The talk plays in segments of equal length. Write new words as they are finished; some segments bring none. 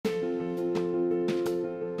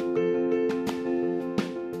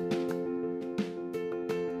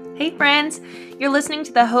Hey friends, you're listening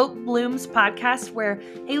to the Hope Blooms podcast where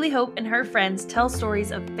Haley Hope and her friends tell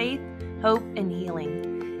stories of faith, hope, and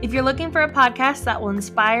healing. If you're looking for a podcast that will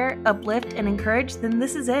inspire, uplift, and encourage, then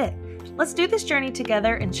this is it. Let's do this journey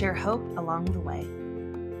together and share hope along the way.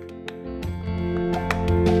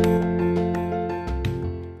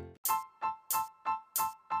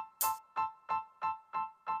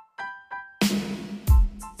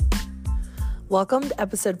 Welcome to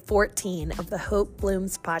episode 14 of the Hope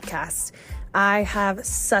Blooms podcast. I have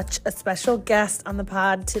such a special guest on the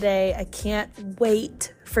pod today. I can't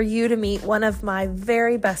wait for you to meet one of my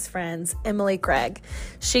very best friends, Emily Craig.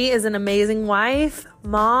 She is an amazing wife,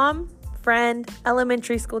 mom, friend,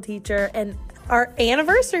 elementary school teacher, and our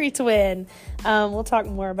anniversary twin. We'll talk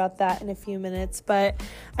more about that in a few minutes, but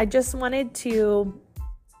I just wanted to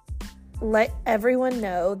let everyone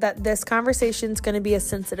know that this conversation is going to be a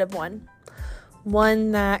sensitive one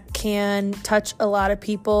that can touch a lot of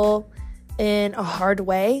people in a hard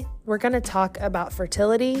way. We're going to talk about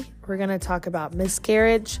fertility. We're going to talk about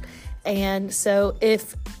miscarriage. And so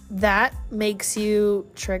if that makes you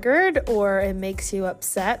triggered or it makes you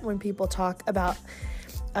upset when people talk about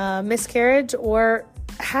miscarriage or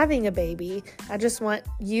having a baby, I just want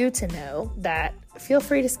you to know that feel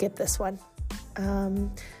free to skip this one.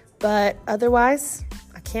 But otherwise,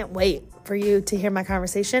 I can't wait for you to hear my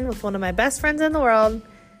conversation with one of my best friends in the world,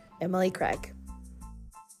 Emily Craig.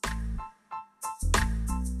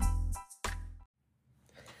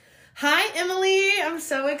 Hi, Emily. I'm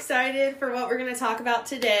so excited for what we're going to talk about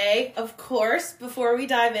today. Of course, before we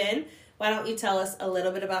dive in, why don't you tell us a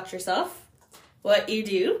little bit about yourself, what you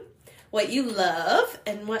do, what you love,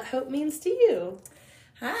 and what hope means to you?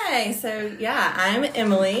 Hi, I'm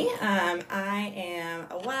Emily. I am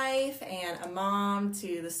a wife and a mom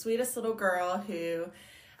to the sweetest little girl who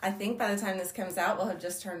I think by the time this comes out will have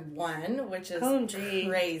just turned 1, which is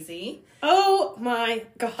crazy. Oh my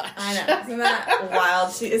gosh. I know. Isn't that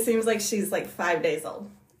wild? It seems like she's like 5 days old.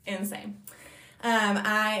 Insane.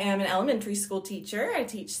 I am an elementary school teacher. I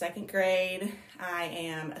teach 2nd grade. I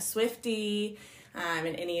am a Swiftie. I'm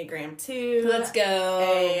an Enneagram 2. Let's go.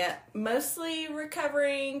 A mostly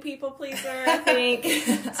recovering people pleaser, I think.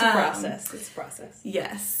 It's a process. It's a process.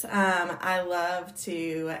 Yes. I love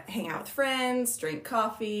to hang out with friends, drink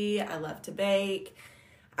coffee. I love to bake.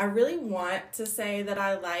 I really want to say that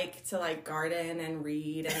I like to garden and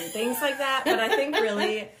read and things like that, but I think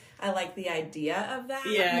really I like the idea of that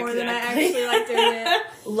more than I actually like doing it.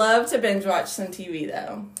 Love to binge watch some TV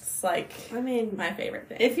though. It's my favorite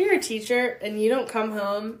thing. If you're a teacher and you don't come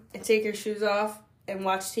home and take your shoes off and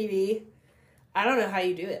watch TV, I don't know how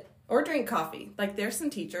you do it. Or drink coffee. There's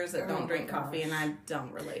some teachers that don't drink coffee and I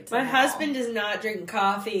don't relate to My husband does not drink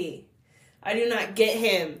coffee. I do not get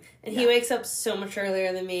him. And he wakes up so much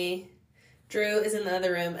earlier than me. Drew is in the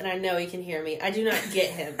other room and I know he can hear me. I do not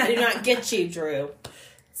get him. I do not get you, Drew.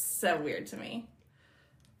 So weird to me.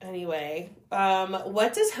 Anyway,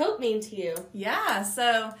 what does hope mean to you? Yeah,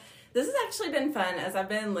 so this has actually been fun as I've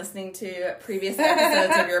been listening to previous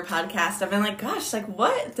episodes of your podcast. I've been like, gosh,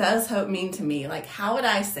 what does hope mean to me? How would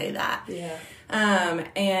I say that? Yeah.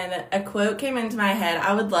 And a quote came into my head.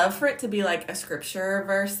 I would love for it to be a scripture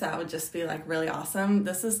verse that would just be really awesome.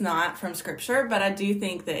 This is not from scripture, but I do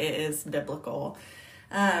think that it is biblical.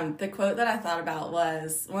 The quote that I thought about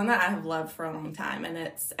was one that I have loved for a long time, and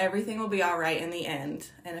it's, everything will be all right in the end,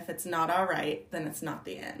 and if it's not all right, then it's not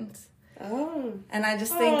the end. Oh. And I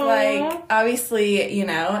just think, obviously,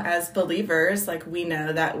 as believers, we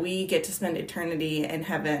know that we get to spend eternity in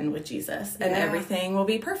heaven with Jesus, and everything will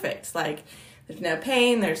be perfect. There's no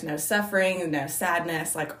pain, there's no suffering, no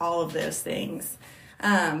sadness, all of those things.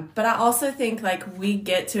 But I also think, we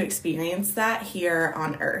get to experience that here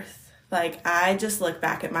on earth. I just look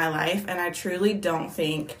back at my life and I truly don't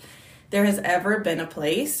think there has ever been a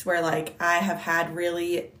place where I have had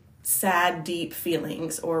really sad, deep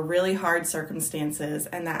feelings or really hard circumstances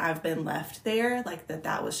and that I've been left there,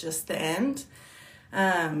 that was just the end.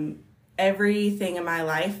 Everything in my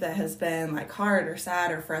life that has been hard or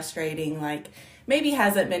sad or frustrating, maybe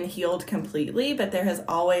hasn't been healed completely, but there has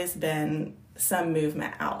always been some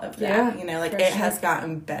movement out of that. It has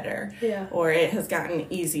gotten better or it has gotten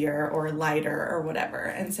easier or lighter or whatever.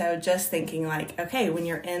 And so just thinking okay, when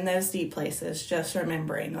you're in those deep places, just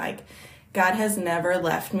remembering God has never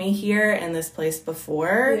left me here in this place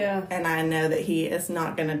before. And I know that he is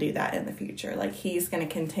not going to do that in the future. He's going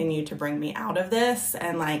to continue to bring me out of this.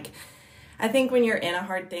 And I think when you're in a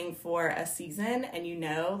hard thing for a season and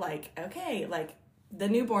okay, the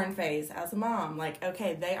newborn phase as a mom. Like,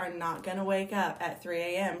 okay, they are not going to wake up at 3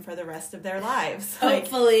 a.m. for the rest of their lives.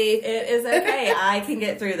 Hopefully. Like, it is okay. I can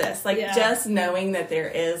get through this. Like, just knowing that there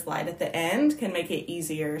is light at the end can make it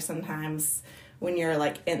easier sometimes when you're,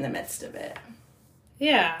 like, in the midst of it.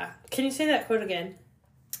 Yeah. Can you say that quote again?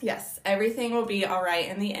 Yes. Everything will be all right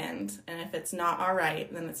in the end. And if it's not all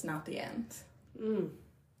right, then it's not the end.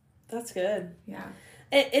 That's good. Yeah.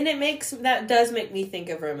 And that does make me think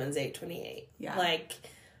of Romans 8:28. Yeah. Like,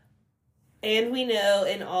 and we know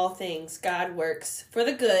in all things God works for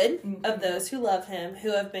the good of those who love him,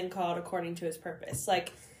 who have been called according to his purpose.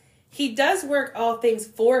 Like, he does work all things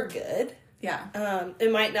for good. Yeah.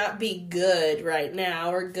 It might not be good right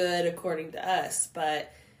now or good according to us,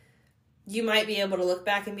 but you might be able to look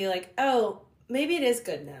back and be like, oh, maybe it is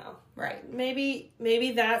good now. Right. Maybe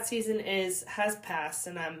that season has passed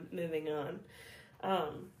and I'm moving on.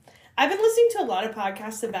 I've been listening to a lot of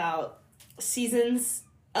podcasts about seasons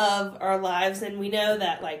of our lives, and we know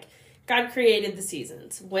that, like, God created the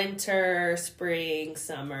seasons: winter, spring,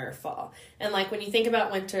 summer, fall. And, like, when you think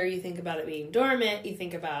about winter, you think about it being dormant. You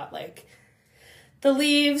think about, like, the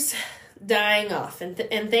leaves dying off and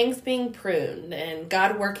things being pruned and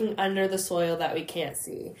God working under the soil that we can't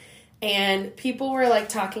see. And people were, like,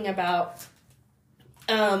 talking about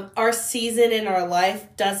our season in our life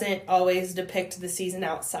doesn't always depict the season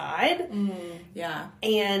outside. Yeah.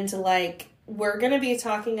 And, like, we're going to be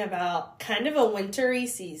talking about kind of a wintry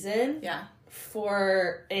season. Yeah.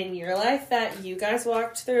 In your life that you guys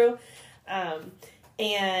walked through.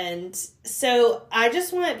 And so I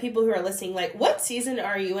just want people who are listening, like, what season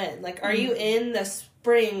are you in? Like, are you in the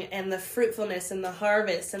spring and the fruitfulness and the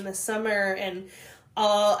harvest and the summer and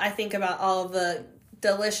I think about all the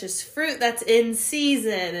delicious fruit that's in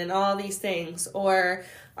season and all these things? Or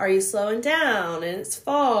are you slowing down and it's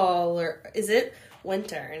fall? Or is it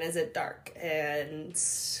winter and is it dark and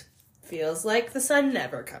feels like the sun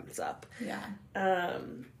never comes up? Yeah.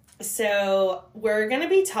 So we're going to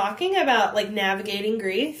be talking about, like, navigating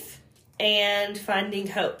grief and finding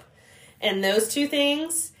hope. And those two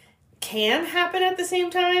things can happen at the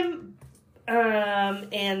same time.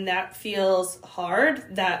 And that feels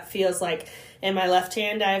hard. That feels like in my left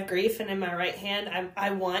hand, I have grief, and in my right hand,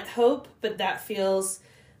 I want hope, but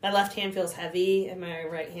my left hand feels heavy, and my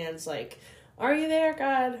right hand's like, are you there,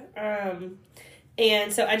 God?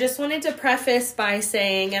 And so I just wanted to preface by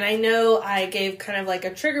saying, and I know I gave kind of like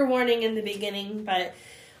a trigger warning in the beginning, but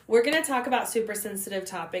we're going to talk about super sensitive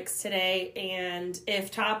topics today. And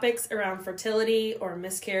if topics around fertility or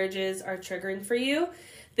miscarriages are triggering for you,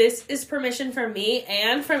 this is permission from me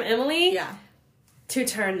and from Emily to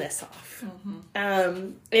turn this off.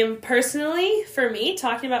 And personally, for me,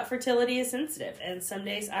 talking about fertility is sensitive. And some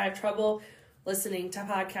days I have trouble listening to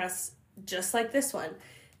podcasts just like this one.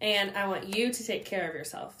 And I want you to take care of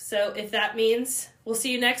yourself. So if that means we'll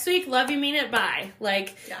see you next week, love you, mean it, bye.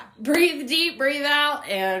 Like, breathe deep, breathe out,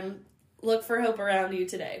 and look for hope around you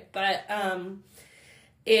today. But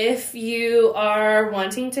if you are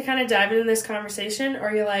wanting to kind of dive into this conversation,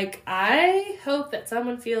 or you're like, I hope that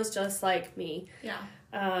someone feels just like me.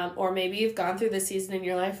 Or maybe you've gone through this season in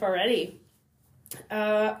your life already.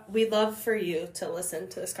 We'd love for you to listen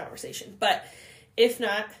to this conversation. But if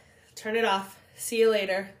not, turn it off. See you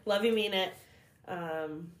later. Love you, mean it.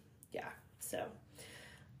 So.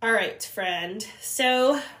 All right, friend.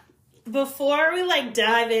 So before we, like,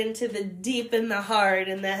 dive into the deep and the hard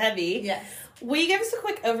and the heavy, will you give us a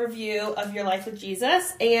quick overview of your life with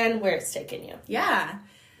Jesus and where it's taken you? Yeah.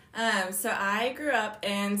 So I grew up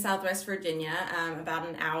in Southwest Virginia, about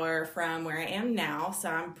an hour from where I am now. So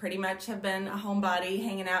I'm pretty much have been a homebody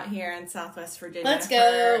hanging out here in Southwest Virginia. Let's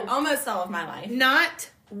go. For almost all of my life. Not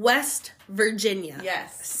West Virginia.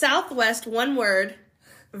 Yes. Southwest, one word,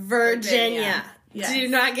 Virginia. Yes. Do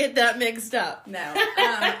not get that mixed up. No.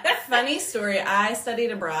 Funny story. I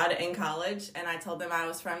studied abroad in college, and I told them I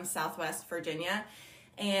was from Southwest Virginia,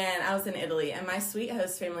 and I was in Italy. And my sweet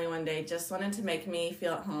host family one day just wanted to make me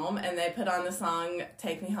feel at home, and they put on the song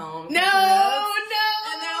 "Take Me Home." No.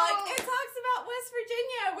 And they're like, it talks about West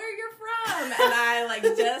Virginia, where you're from. And I, like,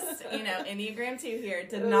 just, Enneagram 2 here,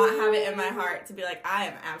 did not have it in my heart to be like, I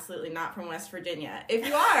am absolutely not from West Virginia. If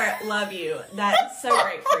you are, love you. That's so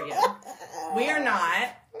great for you. We are not.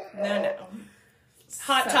 No.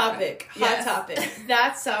 Hot topic.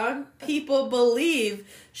 That song, people believe,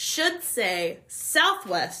 should say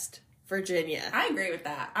Southwest Virginia. I agree with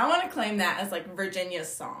that. I want to claim that as, like,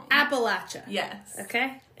 Virginia's song. Appalachia. Yes.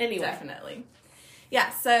 Okay? Anyway. Definitely. Yeah,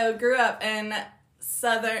 so grew up in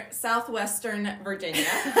southwestern Virginia.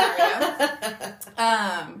 There we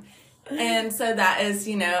go. And so that is,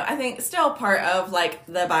 I think still part of like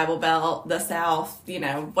the Bible Belt, the South,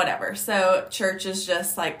 whatever. So church is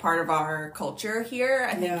just like part of our culture here.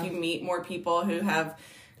 I think you meet more people who have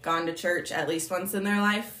gone to church at least once in their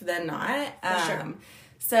life than not. Sure.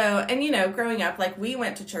 So, and growing up, like we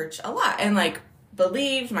went to church a lot and like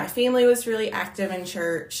believed. My family was really active in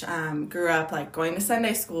church. Grew up like going to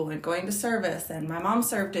Sunday school and going to service, and my mom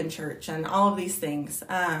served in church and all of these things.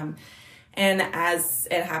 And as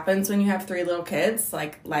it happens when you have 3 little kids,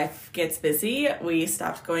 like life gets busy. We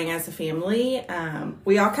stopped going as a family.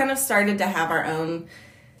 We all kind of started to have our own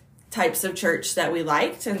types of church that we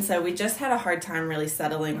liked. And so we just had a hard time really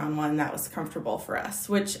settling on one that was comfortable for us,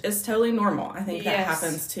 which is totally normal. I think that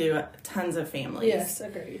happens to tons of families. Yes,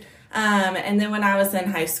 agreed. And then when I was in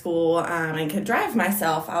high school and could drive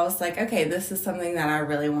myself, I was like, okay, this is something that I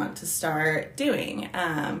really want to start doing.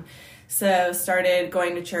 So started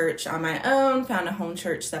going to church on my own, found a home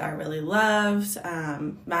church that I really loved.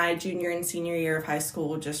 My junior and senior year of high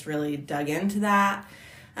school just really dug into that.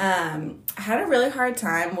 I had a really hard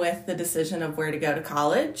time with the decision of where to go to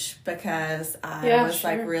college because I was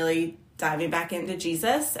like really diving back into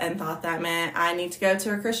Jesus and thought that meant I need to go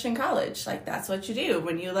to a Christian college. Like that's what you do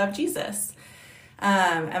when you love Jesus.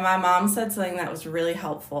 And my mom said something that was really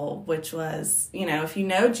helpful, which was, if you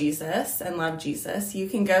know Jesus and love Jesus, you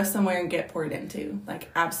can go somewhere and get poured into.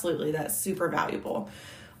 Like, absolutely, that's super valuable.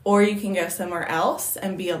 Or you can go somewhere else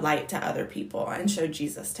and be a light to other people and show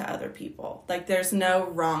Jesus to other people. Like, there's no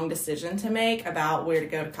wrong decision to make about where to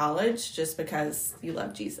go to college just because you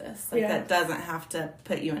love Jesus. Like, that doesn't have to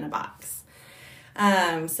put you in a box.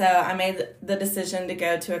 So I made the decision to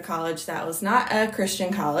go to a college that was not a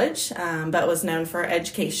Christian college, but was known for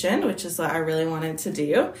education, which is what I really wanted to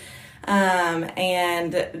do.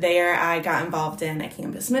 And there I got involved in a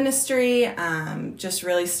campus ministry, just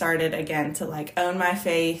really started again to like own my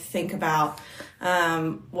faith, think about,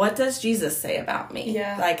 what does Jesus say about me?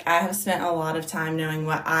 Yeah. Like I have spent a lot of time knowing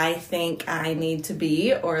what I think I need to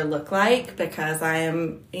be or look like because I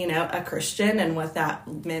am, a Christian and what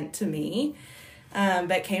that meant to me.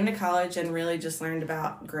 But came to college and really just learned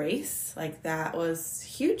about grace. Like that was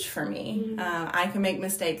huge for me. I can make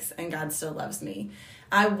mistakes and God still loves me.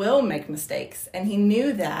 I will make mistakes. And he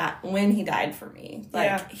knew that when he died for me.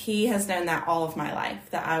 Like he has known that all of my life,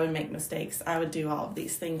 that I would make mistakes. I would do all of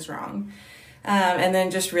these things wrong. And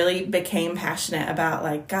then just really became passionate about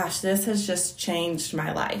like, gosh, this has just changed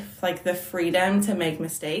my life. Like the freedom to make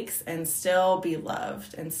mistakes and still be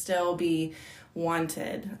loved and still be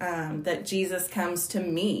wanted, that Jesus comes to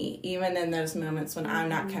me even in those moments when I'm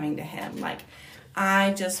not coming to him. Like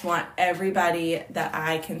I just want everybody that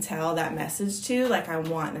I can tell that message to, like I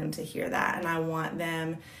want them to hear that, and I want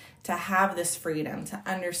them to have this freedom to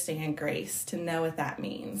understand grace, to know what that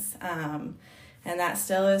means. And that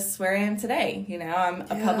still is where I am today. I'm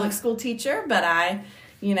a public school teacher, but I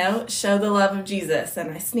show the love of Jesus,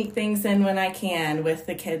 and I sneak things in when I can with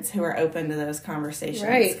the kids who are open to those conversations.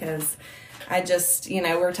 Right. Because I just,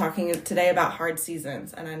 we're talking today about hard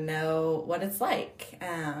seasons, and I know what it's like.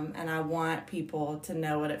 And I want people to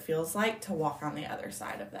know what it feels like to walk on the other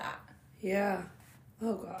side of that. Yeah.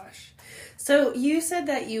 Oh, gosh. So you said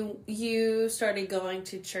that you started going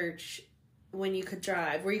to church when you could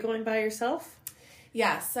drive. Were you going by yourself?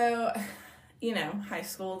 Yeah. So, high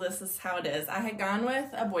school, this is how it is. I had gone with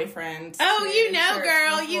a boyfriend. Oh, girl. Before. You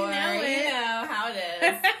know it. You know how it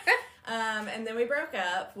is. And then we broke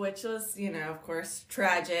up, which was, of course,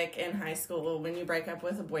 tragic in high school when you break up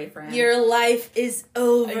with a boyfriend. Your life is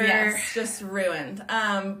over. Yes, just ruined.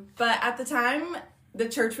 But at the time, the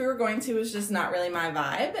church we were going to was just not really my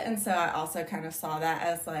vibe. And so I also kind of saw that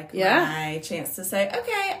as like my chance to say,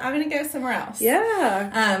 okay, I'm going to go somewhere else.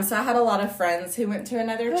 Yeah. So I had a lot of friends who went to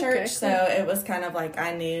another church. Cool. So it was kind of like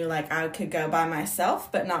I knew like I could go by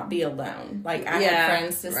myself, but not be alone. Like I had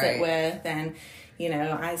friends to sit with, and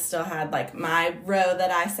I still had like my row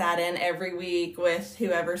that I sat in every week with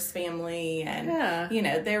whoever's family. And,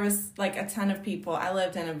 there was like a ton of people. I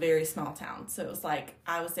lived in a very small town. So it was like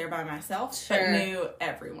I was there by myself, but knew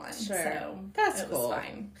everyone. Sure. So that's cool. Was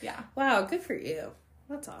fine. Yeah. Wow. Good for you.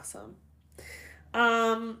 That's awesome.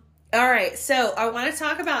 All right, so I want to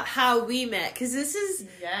talk about how we met, because this is,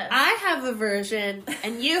 I have a version,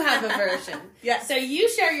 and you have a version. Yes. So you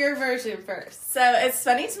share your version first. So it's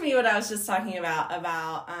funny to me what I was just talking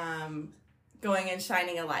about going and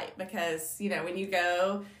shining a light, because, when you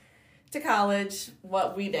go to college,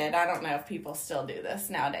 what we did, I don't know if people still do this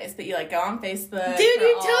nowadays, but you like go on Facebook. Dude,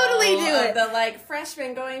 you totally do it. The like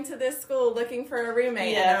freshmen going to this school looking for a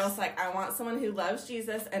roommate. Yes. And I was like, I want someone who loves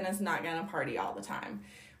Jesus and is not going to party all the time,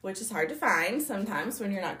 which is hard to find sometimes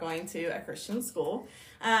when you're not going to a Christian school.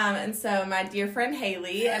 And so my dear friend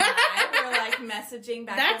Haley and I were like messaging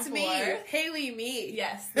back That's and me. forth. Haley, me.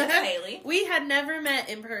 Yes, that's Haley. We had never met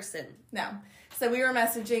in person. No. So we were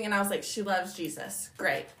messaging, and I was like, she loves Jesus.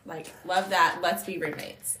 Great. Like, love that. Let's be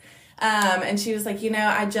roommates. And she was like,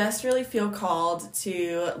 I just really feel called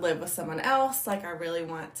to live with someone else. Like, I really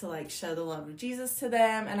want to, like, show the love of Jesus to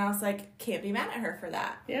them. And I was like, can't be mad at her for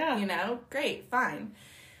that. Yeah. Great, fine.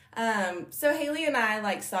 So Haley and I,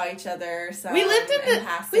 like, saw each other. We lived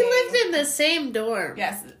in the same dorm.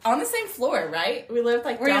 Yes, on the same floor, right? We lived,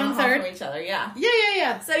 like, Were you down on the hall third? from each other, yeah.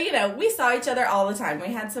 Yeah. So, we saw each other all the time. We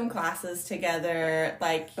had some classes together,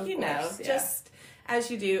 like, Of course, yeah. just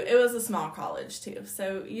as you do. It was a small college, too.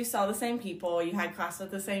 So you saw the same people. You had class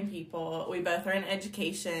with the same people. We both are in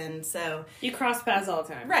education, so... You cross paths all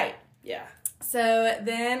the time. Right. Yeah. So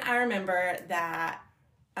then I remember that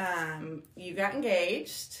you got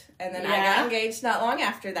engaged, and then I got engaged not long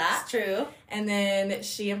after that. It's true. And then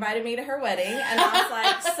she invited me to her wedding, and I was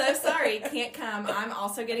like, so sorry, can't come. I'm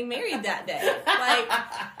also getting married that day. Like,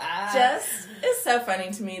 it's so funny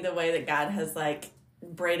to me the way that God has, like,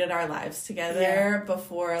 braided our lives together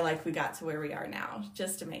before, like, we got to where we are now.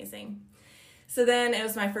 Just amazing. So then it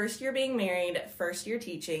was my first year being married, first year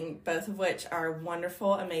teaching, both of which are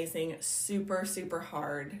wonderful, amazing, super, super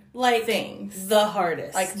hard things. The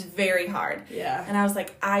hardest. Like, very hard. Yeah. And I was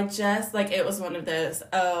like, it was one of those,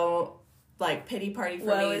 pity party for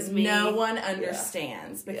Woe me. is me. No one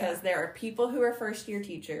understands because there are people who are first year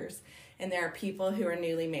teachers and there are people who are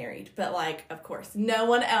newly married. But, like, of course, no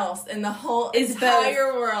one else in the whole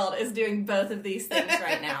entire world is doing both of these things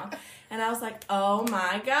right now. And I was like, oh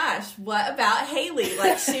my gosh, what about Haley?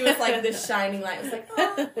 Like, she was like this shining light. It was like,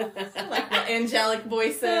 oh, like the angelic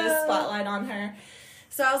voices, spotlight on her.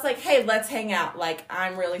 So I was like, hey, let's hang out. Like,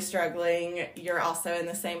 I'm really struggling. You're also in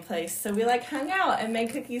the same place. So we, like, hung out and made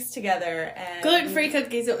cookies together. And gluten-free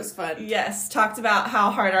cookies. It was fun. Yes. Talked about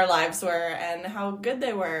how hard our lives were and how good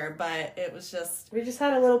they were. But it was just... We just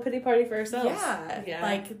had a little pity party for ourselves. Yeah.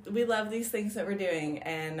 Like, we love these things that we're doing.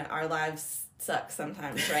 And our lives suck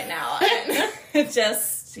sometimes right now. And it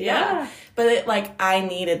just... Yeah. But it, like, I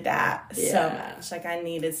needed that so much. Like, I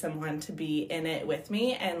needed someone to be in it with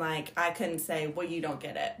me. And, like, I couldn't say, well, you don't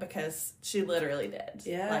get it. Because she literally did.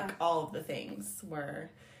 Yeah. Like, all of the things were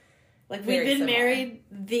like, we've been married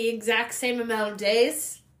the exact same amount of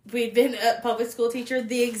days. We've been a public school teacher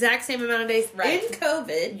the exact same amount of days in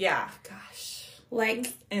COVID. Yeah. Gosh.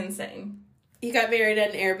 Like, insane. You got married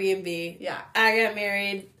at an Airbnb. Yeah. I got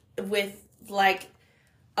married with, like,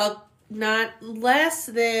 not less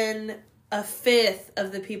than a fifth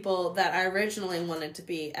of the people that I originally wanted to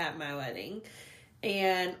be at my wedding.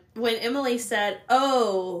 And when Emily said,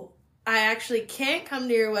 oh, I actually can't come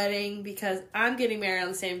to your wedding because I'm getting married on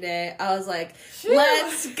the same day, I was like,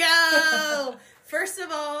 let's go! First of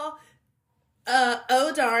all,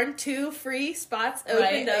 oh darn, 2 free spots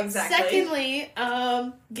opened up. Exactly. Secondly,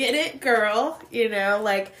 get it, girl.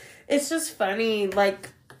 Like, it's just funny, like,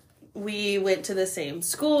 we went to the same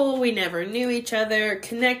school. We never knew each other.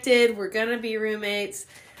 Connected. We're gonna be roommates.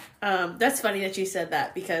 That's funny that you said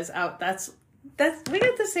that because that's we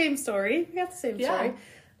got the same story. Story.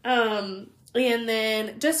 And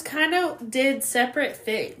then just kind of did separate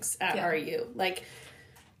things at RU. Like,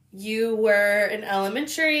 you were in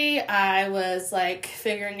elementary. I was, like,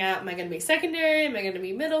 figuring out, am I going to be secondary? Am I going to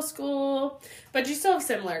be middle school? But you still have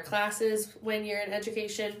similar classes when you're in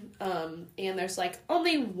education. And there's, like,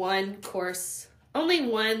 only one,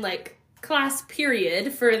 like, class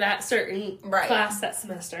period for that certain class that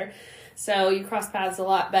semester. So you cross paths a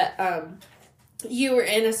lot. But you were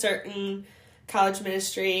in a certain college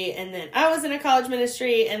ministry, and then I was in a college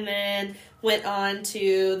ministry, and then went on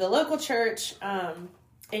to the local church,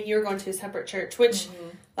 and you were going to a separate church, which,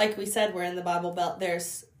 like we said, we're in the Bible Belt.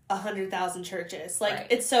 There's 100,000 churches. Like,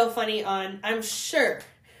 it's so funny I'm sure,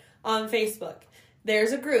 on Facebook,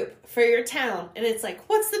 there's a group for your town, and it's like,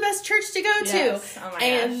 what's the best church to go to? Oh my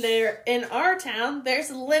and there, in our town,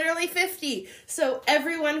 there's literally 50. So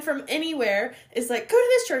everyone from anywhere is like, go to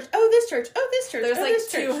this church, oh, this church, oh, this church, There's oh, like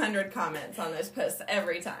this church. 200 comments on those posts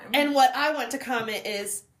every time. And what I want to comment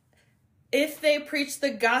is, if they preach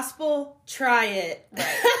the gospel, try it.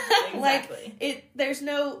 Right. Exactly. Like, there's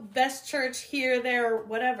no best church here, there, or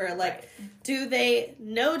whatever. Like, do they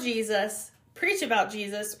know Jesus, preach about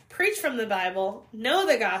Jesus, preach from the Bible, know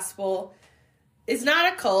the gospel, It's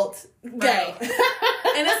not a cult. Gay.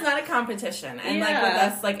 And it's not a competition. And, like, with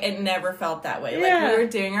us, like, it never felt that way. Like, we were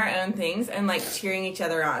doing our own things and, like, cheering each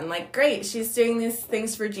other on. Like, great, she's doing these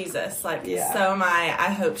things for Jesus. Like, so am I. I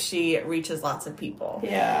hope she reaches lots of people.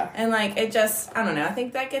 Yeah. And, like, it just, I don't know. I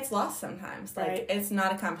think that gets lost sometimes. Like, it's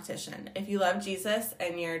not a competition. If you love Jesus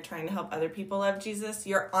and you're trying to help other people love Jesus,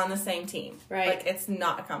 you're on the same team. Right. Like, it's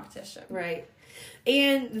not a competition. Right.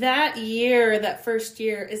 And that year, that first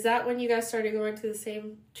year, is that when you guys started going to the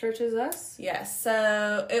same church as us? Yes.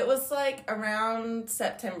 So it was like around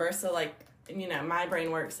September. So, like, you know, my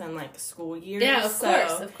brain works in like school years. Yeah,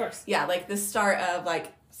 of course. Yeah, like the start of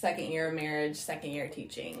like second year of marriage, second year of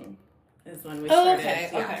teaching is when we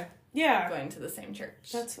started. Okay. Yeah. Going to the same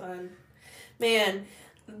church. That's fun. Man,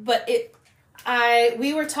 but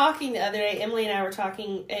we were talking the other day, Emily and I were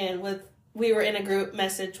talking, and we were in a group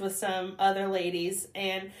message with some other ladies,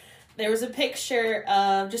 and there was a picture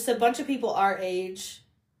of just a bunch of people our age.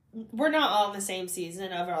 We're not all in the same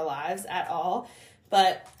season of our lives at all,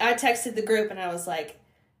 but I texted the group and I was like,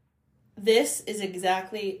 this is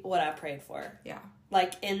exactly what I prayed for. Yeah.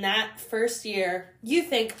 Like, in that first year, you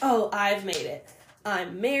think, oh, I've made it.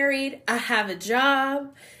 I'm married. I have a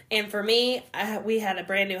job. And for me, we had a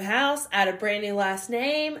brand new house. I had a brand new last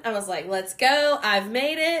name. I was like, let's go. I've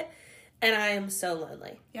made it. And I am so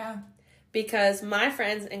lonely. Yeah. Because my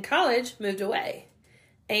friends in college moved away.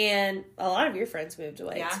 And a lot of your friends moved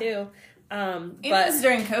away, too. But it was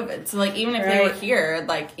during COVID. So, like, even if they were here,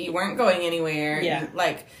 like, you weren't going anywhere. Yeah.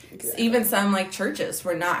 Like, even some, like, churches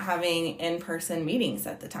were not having in-person meetings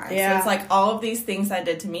at the time. Yeah. So, it's like all of these things I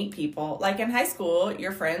did to meet people. Like, in high school,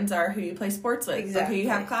 your friends are who you play sports with. Or who you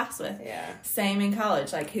have class with. Yeah. Same in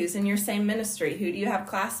college. Like, who's in your same ministry? Who do you have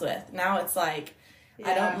class with? Now it's like,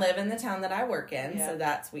 I don't live in the town that I work in, so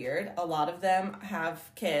that's weird. A lot of them have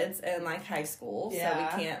kids in, like, high school, so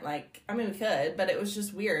we can't, like, I mean, we could, but it was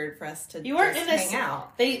just weird for us to hang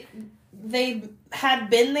out. They had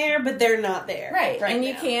been there, but they're not there. Right and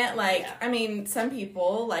you now. can't, like, I mean, some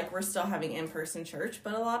people, like, we're still having in-person church,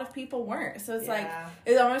 but a lot of people weren't. So it's like,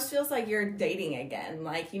 it almost feels like you're dating again.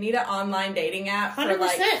 Like, you need an online dating app 100%. for,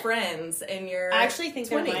 like, friends in your I actually think 20s.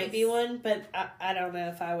 there might be one, but I don't know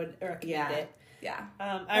if I would recommend it. Yeah.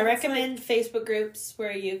 I recommend Facebook groups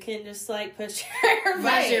where you can just, like, push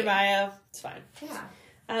your bio. It's fine.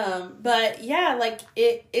 Yeah. But yeah, like,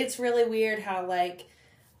 it's really weird how, like,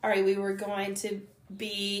 all right, we were going to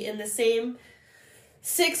be in the same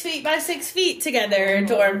 6 feet by 6 feet together in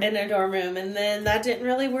a dorm room, and then that didn't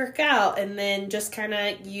really work out, and then just kind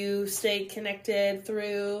of you stayed connected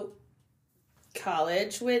through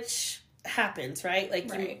college, which happens, right?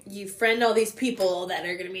 Like, you friend all these people that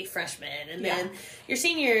are going to be freshmen, and then you're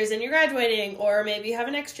seniors and you're graduating, or maybe you have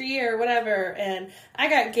an extra year or whatever, and I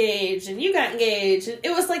got engaged and you got engaged, and it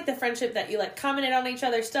was like the friendship that you, like, commented on each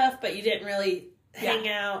other's stuff, but you didn't really hang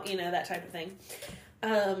out, you know, that type of thing.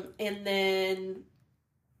 And then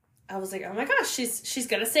I was like, oh my gosh, she's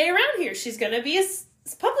going to stay around here. She's going to be a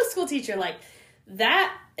public school teacher. Like,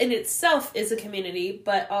 that in itself is a community,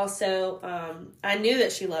 but also I knew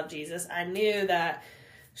that she loved Jesus. I knew that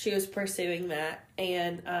she was pursuing that.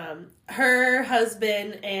 And her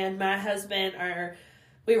husband and my husband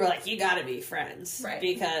we were like, you got to be friends. Right.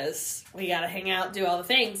 Because we got to hang out, do all the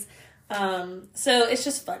things. So it's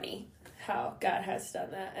just funny how God has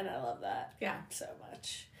done that, and I love that so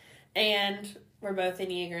much. And we're both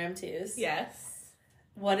Enneagram 2s. Yes.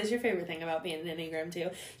 What is your favorite thing about being an Enneagram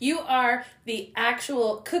 2? You are the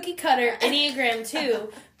actual cookie cutter Enneagram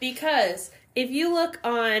 2, because if you look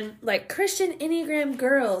on, like, Christian Enneagram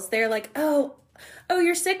girls, they're like, oh,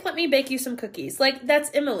 you're sick? Let me bake you some cookies. Like,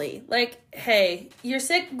 that's Emily. Like, hey, you're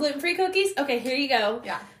sick? Gluten-free cookies? Okay, here you go.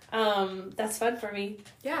 Yeah. That's fun for me.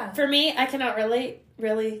 Yeah. For me, I cannot relate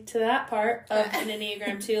really to that part of an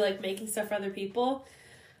Enneagram 2, like making stuff for other people.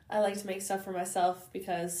 I like to make stuff for myself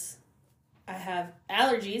because I have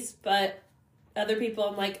allergies, but other people,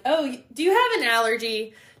 I'm like, oh, do you have an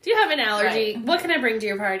allergy? Do you have an allergy? Right. What can I bring to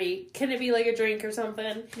your party? Can it be like a drink or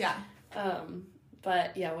something? Yeah.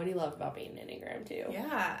 But yeah, what do you love about being an Enneagram 2?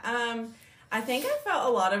 Yeah. I think I felt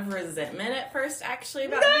a lot of resentment at first, actually,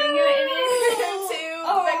 about being an Enneagram 2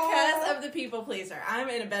 because of the people pleaser. I'm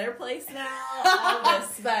in a better place now,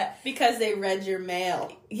 but because they read your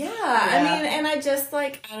mail. Yeah, I mean, and I just,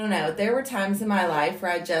 like, I don't know, there were times in my life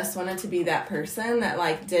where I just wanted to be that person that,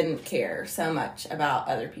 like, didn't care so much about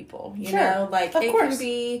other people, you know? Like, it can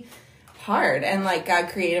be hard, and, like, God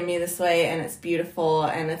created me this way, and it's beautiful,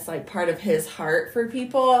 and it's, like, part of His heart for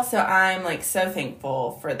people, so I'm, like, so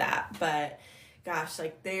thankful for that. But gosh,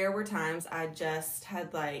 like, there were times I just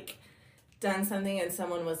had, like, done something and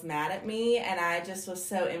someone was mad at me, and I just was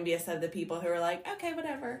so envious of the people who were like, okay,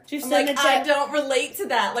 whatever. I'm like, I don't relate to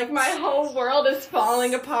that. Like, my whole world is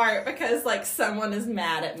falling apart because, like, someone is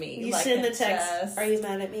mad at me. You like, send the text, are you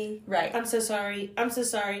mad at me? Right. I'm so sorry.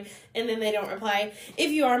 And then they don't reply.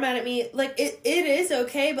 If you are mad at me, like, it is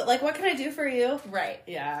okay, but, like, what can I do for you? Right.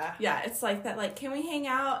 Yeah. Yeah, it's like that, like, can we hang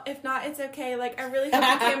out? If not, it's okay. Like, I really hope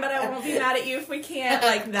we can, but I won't be mad at you if we can't.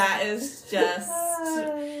 Like, that is just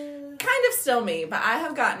kind of still me, but I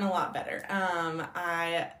have gotten a lot better.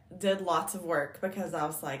 I did lots of work because I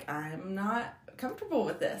was like, I'm not comfortable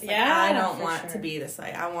with this. Like, yeah, I don't want to be this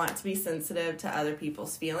way. I want to be sensitive to other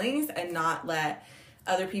people's feelings and not let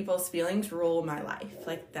other people's feelings rule my life.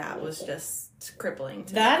 Like, that was just crippling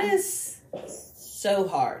to me. That is so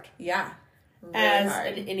hard. Yeah. Really as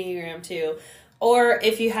hard. an Enneagram 2. Or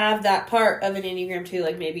if you have that part of an Enneagram 2,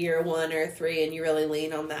 like maybe you're a 1 or a 3 and you really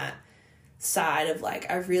lean on that side of like,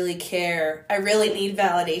 I really care. I really need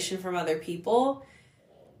validation from other people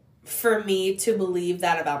for me to believe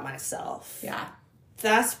that about myself. Yeah.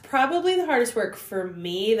 That's probably the hardest work for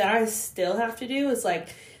me that I still have to do is like,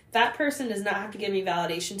 that person does not have to give me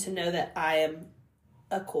validation to know that I am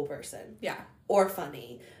a cool person. Yeah. Or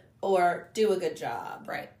funny. Or do a good job.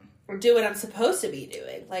 Right. Or do what I'm supposed to be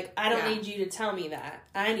doing. Like, I don't Yeah. need you to tell me that.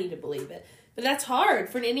 I need to believe it. But that's hard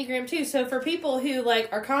for an Enneagram too. So for people who, like,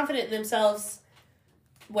 are confident in themselves,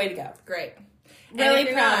 way to go. Great. Really and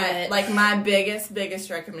if proud you're of not, it. like, my biggest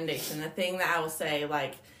recommendation, the thing that I will say,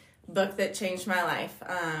 like, book that changed my life,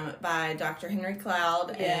 by Dr. Henry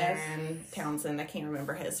Cloud Yes. and Townsend. I can't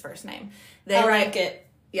remember his first name. I like it.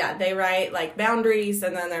 Yeah, they write, like, boundaries,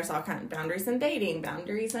 and then there's all kinds of boundaries in dating,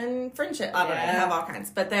 boundaries in friendship. I don't know, they have all kinds.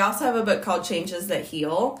 But they also have a book called Changes That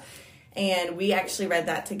Heal, and we actually read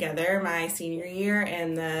that together my senior year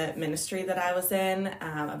in the ministry that I was in.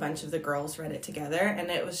 A bunch of the girls read it together, and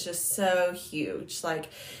it was just so huge. Like,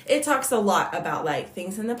 it talks a lot about, like,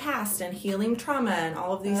 things in the past and healing trauma and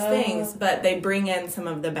all of these things, but they bring in some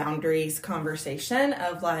of the boundaries conversation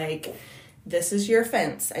of, like, this is your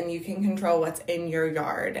fence and you can control what's in your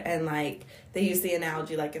yard. And, like, they use the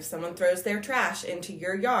analogy, like, if someone throws their trash into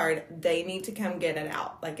your yard, they need to come get it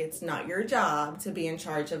out. Like, it's not your job to be in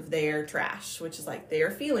charge of their trash, which is, like, their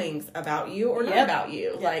feelings about you or not about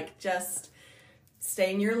you. Yep. Like, just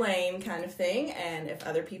stay in your lane kind of thing. And if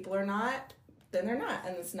other people are not, then they're not,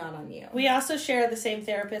 and it's not on you. We also share the same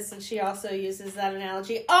therapist, and she also uses that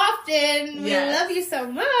analogy often. We love you so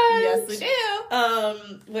much. Yes, we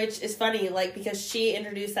do. Which is funny, like, because she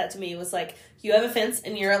introduced that to me, was like, you have a fence,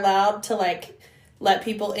 and you're allowed to, like, let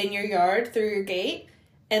people in your yard through your gate,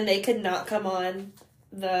 and they could not come on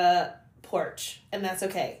the porch, and that's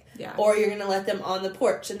okay. Yeah. Or you're going to let them on the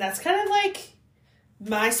porch, and that's kind of like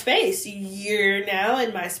my space. You're now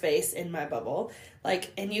in my space, in my bubble.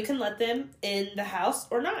 Like, and you can let them in the house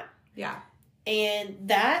or not. Yeah. And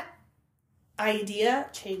that idea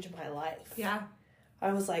changed my life. Yeah.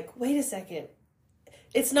 I was like, wait a second.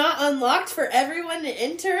 It's not unlocked for everyone to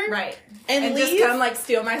enter. Right. And leave? Just come, like,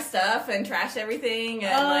 steal my stuff and trash everything,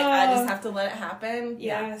 and, like, I just have to let it happen.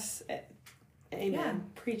 Yes. Amen. Yeah.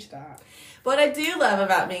 Preach that. What I do love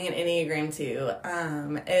about being an Enneagram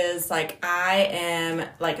 2 is, like, I am,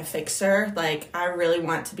 like, a fixer. Like, I really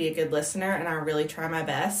want to be a good listener, and I really try my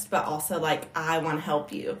best, but also, like, I want to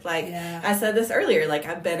help you. Like, I said this earlier, like,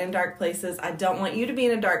 I've been in dark places. I don't want you to be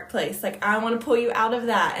in a dark place. Like, I want to pull you out of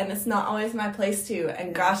that, and it's not always my place to.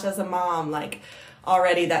 And gosh, as a mom, like,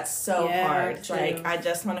 already that's so hard. True. Like, I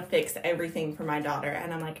just want to fix everything for my daughter,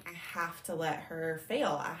 and I'm like, I have to let her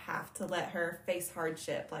fail. I have to let her face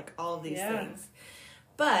hardship, like, all of these things.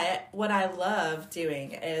 But what I love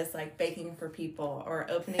doing is, like, baking for people or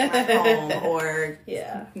opening my home or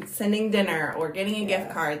sending dinner or getting a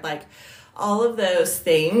gift card. Like, all of those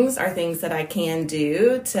things are things that I can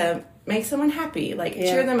do to make someone happy, like,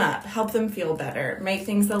 cheer them up, help them feel better, make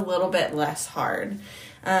things a little bit less hard.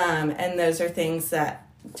 And those are things that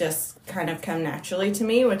just kind of come naturally to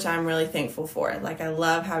me, which I'm really thankful for. Like, I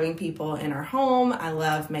love having people in our home. I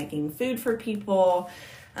love making food for people.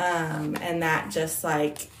 And that just,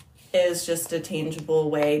 like, is just a tangible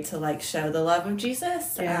way to, like, show the love of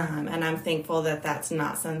Jesus. And I'm thankful that that's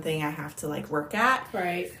not something I have to, like, work at.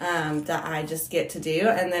 Right. That I just get to do.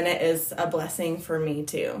 And then it is a blessing for me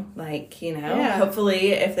too. Like, you know,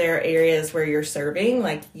 hopefully if there are areas where you're serving,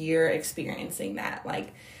 like, you're experiencing that.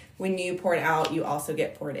 Like, when you pour it out, you also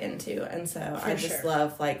get poured into. And so I just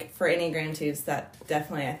love, like, for Enneagram 2s, that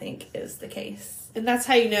definitely, I think, is the case. And that's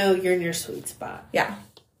how you know you're in your sweet spot. Yeah.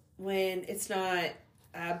 When it's not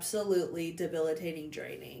absolutely debilitating,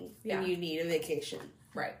 draining, and you need a vacation.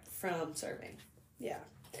 Right. From serving. Yeah,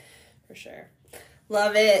 for sure.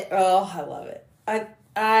 Love it. Oh, I love it.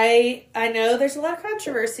 I know there's a lot of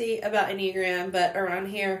controversy about Enneagram, but around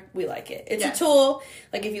here, we like it. It's a tool.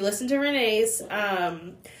 Like, if you listen to Renee's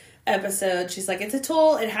episode, she's like, it's a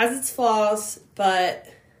tool. It has its flaws, but,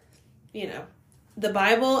 you know, the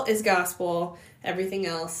Bible is gospel. Everything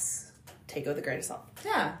else, take it with a grain of salt.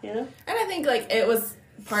 Yeah. You know? And I think, like, it was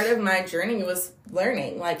part of my journey was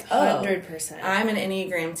learning, like, 100%. I'm an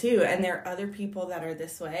Enneagram too, and there are other people that are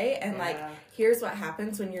this way, and like, here's what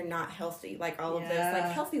happens when you're not healthy, like all of those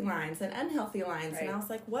like healthy lines and unhealthy lines, and I was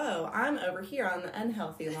like, whoa, I'm over here on the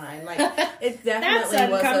unhealthy line. Like, it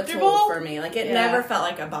definitely was a tool for me. Like, it never felt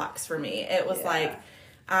like a box for me. It was like,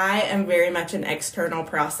 I am very much an external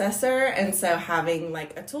processor, and so having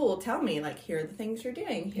like a tool tell me, like, here are the things you're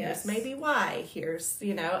doing, here's maybe why, here's,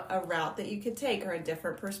 you know, a route that you could take or a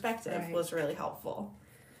different perspective was really helpful.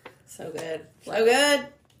 So good. So good.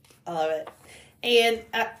 I love it. And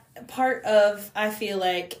part of, I feel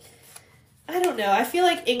like, I don't know, I feel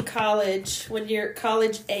like in college, when you're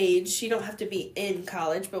college age, you don't have to be in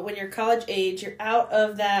college, but when you're college age, you're out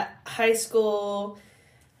of that high school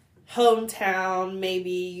hometown,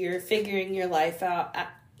 maybe you're figuring your life out.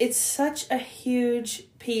 It's such a huge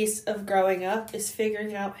piece of growing up is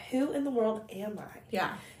figuring out who in the world am I?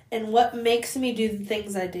 Yeah. And what makes me do the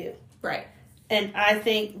things I do. Right. And I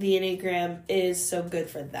think the Enneagram is so good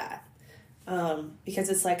for that. Because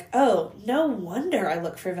it's like, oh, no wonder I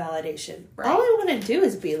look for validation. Right. All I want to do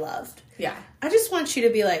is be loved. Yeah. I just want you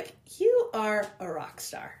to be like, you are a rock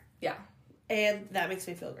star. Yeah. And that makes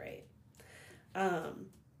me feel great.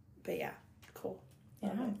 But yeah, cool.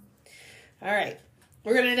 Yeah. All right.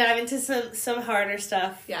 We're going to dive into some harder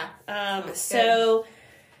stuff. Yeah. So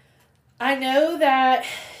I know that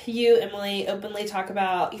you, Emily, openly talk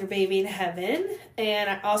about your baby in heaven. And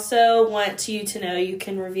I also want you to know you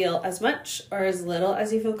can reveal as much or as little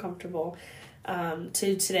as you feel comfortable.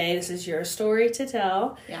 To today, this is your story to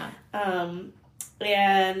tell. Yeah.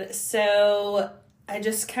 And so I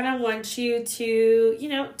just kind of want you to, you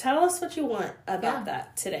know, tell us what you want about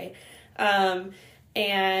that today. And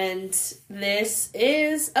this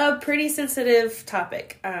is a pretty sensitive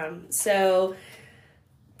topic. So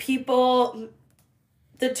people,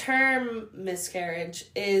 the term miscarriage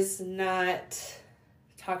is not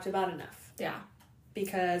talked about enough. Yeah.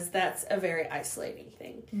 Because that's a very isolating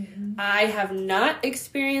thing. Mm-hmm. I have not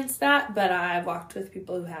experienced that, but I've walked with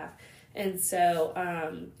people who have. And so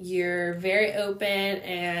you're very open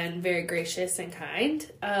and very gracious and kind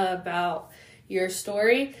about your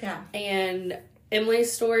story. Yeah. And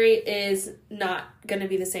Emily's story is not going to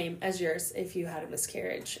be the same as yours if you had a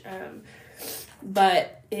miscarriage.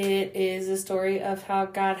 But it is a story of how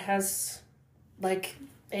God has, like,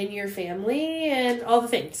 in your family and all the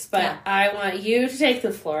things. But I want you to take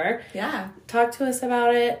the floor. Yeah. Talk to us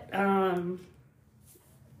about it.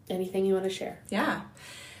 Anything you want to share. Yeah.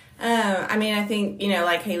 I mean, I think, you know,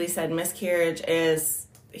 like Haley said, miscarriage is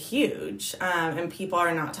huge, and people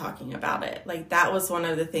are not talking about it. Like, that was one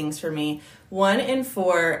of the things for me. 1 in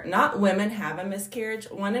 4, not women have a miscarriage,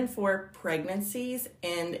 1 in 4 pregnancies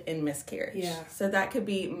end in miscarriage. Yeah. So that could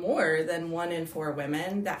be more than 1 in 4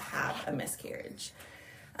 women that have a miscarriage.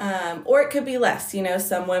 Or it could be less. You know,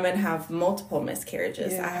 some women have multiple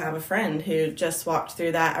miscarriages. Yeah. I have a friend who just walked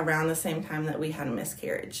through that around the same time that we had a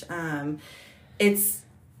miscarriage. It's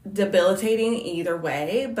debilitating either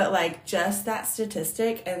way, but like just that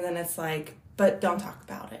statistic, and then it's like, but don't talk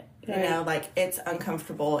about it. Right. You know, like, it's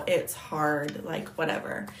uncomfortable, it's hard, like,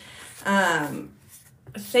 whatever.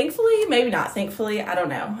 Thankfully, maybe not thankfully, I don't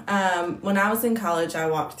know. When I was in college, I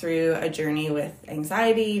walked through a journey with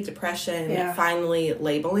anxiety, depression, finally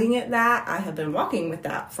labeling it that. I have been walking with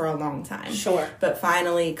that for a long time. Sure. But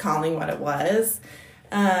finally calling what it was.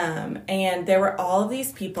 And there were all of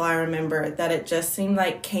these people, I remember, that it just seemed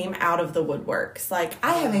like came out of the woodworks. Like,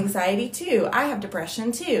 I have anxiety too. I have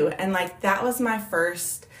depression too. And like, that was my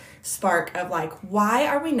first spark of like, why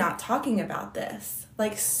are we not talking about this?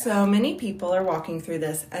 Like, so many people are walking through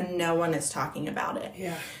this and no one is talking about it.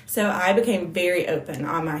 Yeah. So I became very open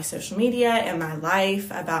on my social media and my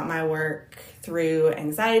life about my work through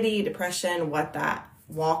anxiety, depression, what that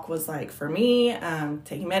walk was like for me,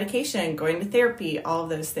 taking medication, going to therapy, all of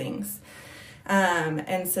those things.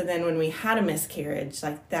 And so then when we had a miscarriage,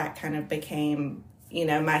 like, that kind of became, you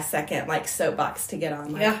know, my second like soapbox to get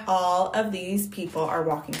on. Like, all of these people are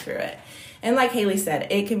walking through it. And like Haley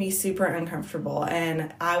said, it can be super uncomfortable.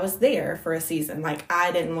 And I was there for a season. Like,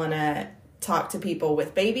 I didn't want to talk to people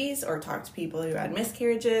with babies or talk to people who had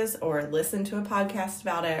miscarriages or listen to a podcast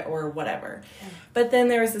about it or whatever. Yeah. But then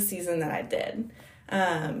there was a season that I did.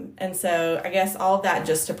 And so I guess all of that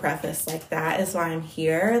just to preface, like, that is why I'm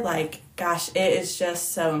here. Like, gosh, it is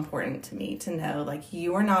just so important to me to know, like,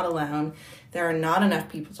 you are not alone. There are not enough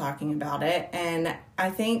people talking about it. And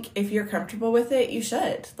I think if you're comfortable with it, you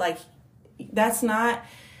should. Like, that's not,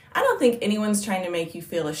 I don't think anyone's trying to make you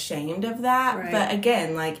feel ashamed of that. Right. But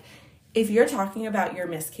again, like, if you're talking about your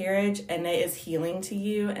miscarriage and it is healing to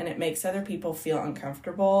you and it makes other people feel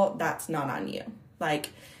uncomfortable, that's not on you. Like,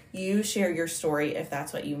 you share your story if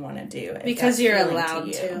that's what you want to do. Because you're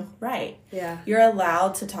allowed to. Right. Yeah. You're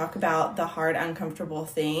allowed to talk about the hard, uncomfortable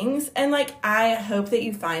things. And, like, I hope that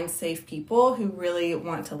you find safe people who really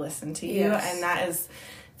want to listen to you. Yes. And that is,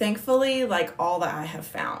 thankfully, like, all that I have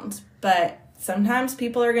found. But sometimes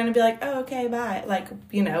people are going to be like, oh, okay, bye. Like,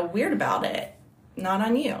 you know, weird about it. Not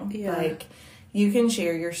on you. Yeah. Like, you can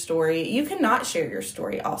share your story. You cannot share your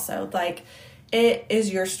story also. Like, it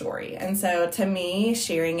is your story. And so to me,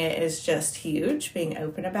 sharing it is just huge, being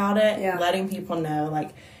open about it, letting people know,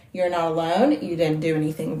 like, you're not alone. You didn't do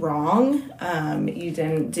anything wrong. You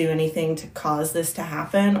didn't do anything to cause this to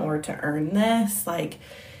happen or to earn this. Like,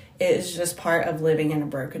 it is just part of living in a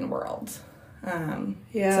broken world. So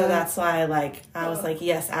that's why, like, I was like,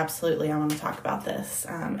 yes, absolutely, I want to talk about this.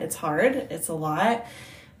 It's hard. It's a lot.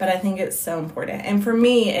 But I think it's so important. And for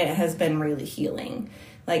me, it has been really healing.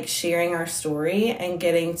 Like, sharing our story and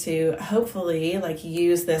getting to hopefully, like,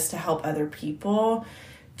 use this to help other people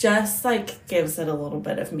just, like, gives it a little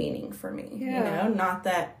bit of meaning for me. You know, not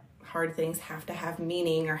that hard things have to have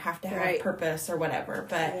meaning or have to have purpose or whatever,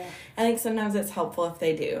 but I think sometimes it's helpful if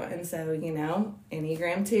they do. And so, you know,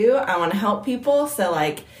 Enneagram 2, I want to help people. So,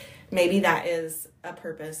 like, maybe that is a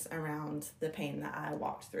purpose around the pain that I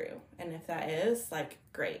walked through. And if that is, like,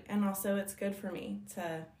 great. And also it's good for me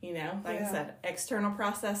to, you know, like I said, external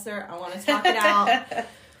processor. I want to talk it out,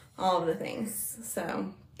 all of the things.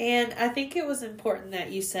 So. And I think it was important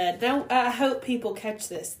that you said, now I hope people catch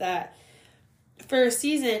this, that for a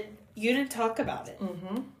season, you didn't talk about it.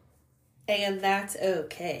 Mm-hmm. And that's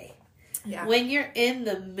okay. Yeah. When you're in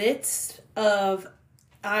the midst of,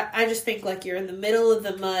 I just think, like, you're in the middle of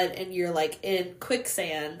the mud and you're, like, in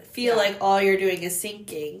quicksand, feel like all you're doing is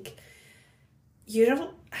sinking, you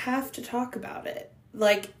don't have to talk about it.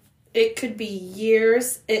 Like, it could be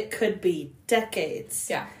years, it could be decades.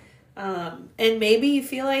 Yeah. And maybe you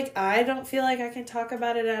feel like, I don't feel like I can talk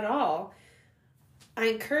about it at all. I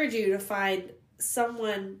encourage you to find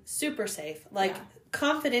someone super safe, like,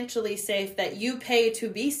 confidentially safe, that you pay to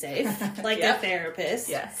be safe, like a therapist.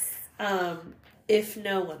 Yes. If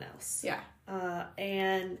no one else. Yeah.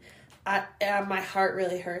 And my heart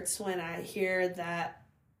really hurts when I hear that,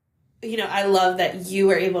 you know, I love that you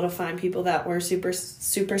were able to find people that were super,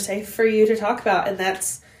 super safe for you to talk about. And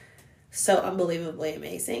that's so unbelievably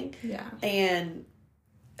amazing. Yeah. And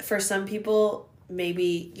for some people,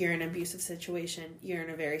 maybe you're in an abusive situation, you're in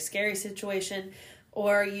a very scary situation,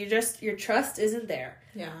 or your trust isn't there.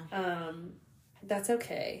 Yeah. That's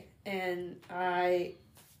okay. And I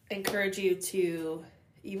encourage you to,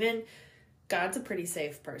 even God's a pretty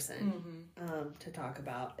safe person to talk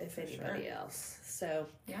about, if for anybody else. So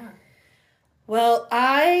well,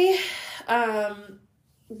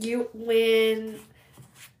 when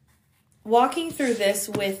walking through this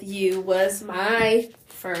with you was my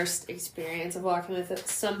first experience of walking with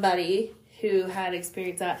somebody who had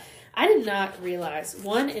experienced that. I did not realize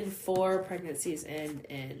 1 in 4 pregnancies end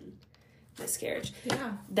in miscarriage.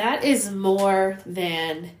 Yeah. That is more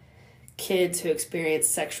than kids who experience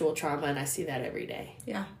sexual trauma, and I see that every day.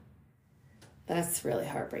 Yeah. That's really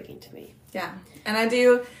heartbreaking to me. Yeah. And I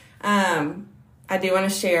do want to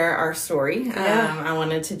share our story. I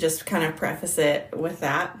wanted to just kind of preface it with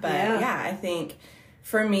that. But I think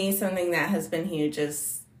for me, something that has been huge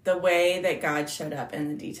is the way that God showed up in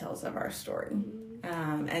the details of our story.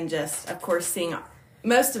 And just, of course, seeing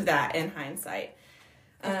most of that in hindsight.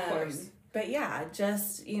 Of course. But yeah,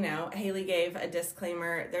 just, you know, Haley gave a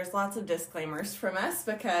disclaimer. There's lots of disclaimers from us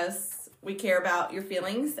because we care about your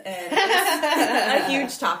feelings and it's a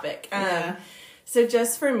huge topic. So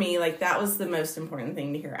just for me, like, that was the most important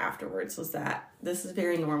thing to hear afterwards, was that this is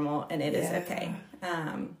very normal and it is okay.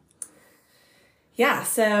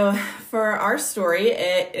 So for our story,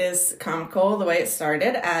 it is comical the way it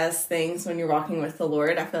started, as things when you're walking with the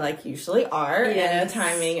Lord, I feel like usually are, and the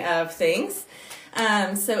timing of things.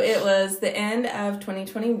 So it was the end of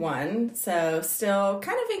 2021. So still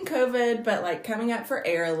kind of in COVID, but like coming up for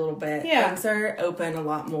air a little bit. Yeah. Things are open a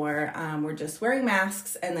lot more. We're just wearing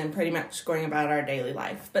masks and then pretty much going about our daily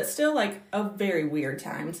life. But still like a very weird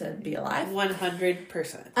time to be alive.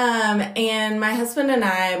 100%. And my husband and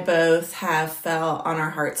I both have felt on our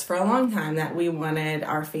hearts for a long time that we wanted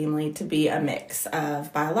our family to be a mix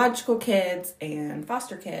of biological kids and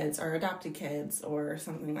foster kids or adopted kids or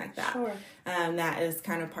something like that. Sure. That is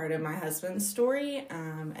kind of part of my husband's story.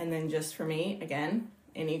 And then just for me, again,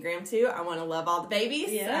 Enneagram 2, I want to love all the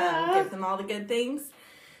babies. Yeah. Give them all the good things.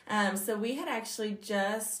 So we had actually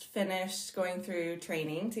just finished going through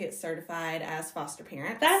training to get certified as foster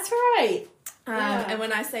parents. That's right. And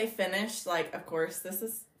when I say finished, like, of course,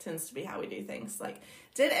 tends to be how we do things. Like,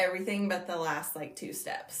 did everything but the last, like, 2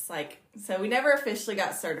 steps. Like, so we never officially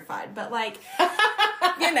got certified. But, like,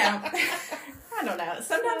 you know, I don't know.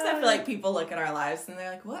 Sometimes I feel like people look at our lives and they're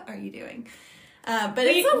like, what are you doing? But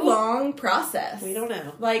it's a long process. We don't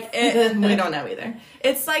know. Like, we don't know either.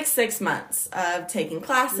 It's like 6 months of taking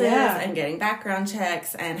classes and getting background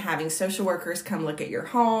checks and having social workers come look at your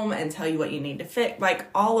home and tell you what you need to fix. Like,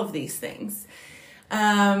 all of these things.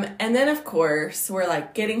 And then, of course, we're,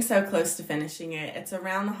 like, getting so close to finishing it. It's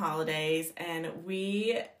around the holidays, and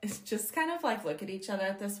we just kind of, like, look at each other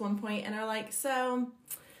at this one point and are like, so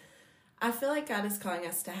I feel like God is calling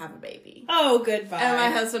us to have a baby. Oh, goodbye. And my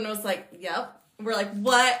husband was like, yep. We're like,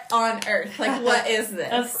 what on earth? Like, what is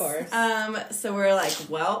this? Of course. So we're like,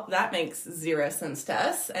 well, that makes 0 sense to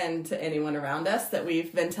us and to anyone around us that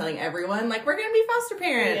we've been telling everyone, like, we're going to be foster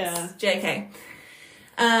parents. Yeah.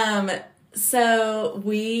 JK. So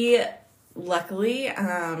we luckily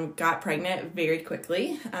got pregnant very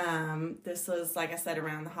quickly. This was, like I said,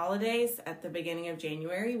 around the holidays. At the beginning of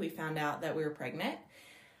January, we found out that we were pregnant.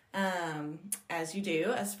 As you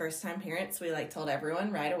do, as first-time parents, we, like, told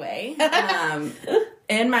everyone right away.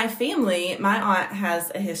 In my family, my aunt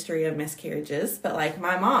has a history of miscarriages, but, like,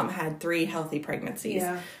 my mom had 3 healthy pregnancies.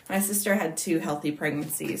 Yeah. My sister had 2 healthy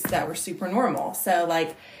pregnancies that were super normal. So,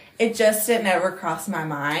 like, it just didn't ever cross my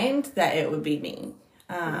mind that it would be me.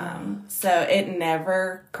 So it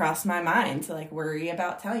never crossed my mind to, like, worry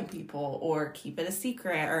about telling people or keep it a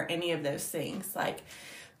secret or any of those things. Like,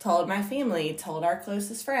 told my family, told our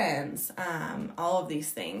closest friends, all of these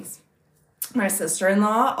things. My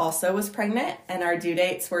sister-in-law also was pregnant, and our due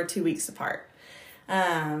dates were 2 weeks apart.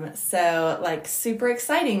 So, like, super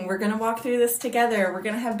exciting. We're going to walk through this together. We're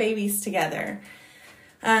going to have babies together.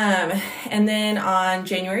 And then on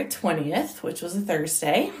January 20th, which was a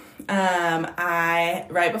Thursday,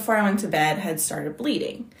 right before I went to bed, had started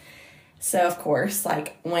bleeding. So, of course,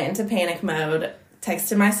 like, went into panic mode,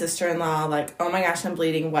 texted my sister-in-law, like, oh my gosh, I'm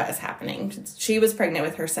bleeding. What is happening? She was pregnant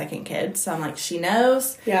with her second kid. So I'm like, she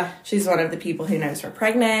knows. Yeah. She's one of the people who knows we're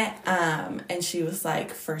pregnant. And she was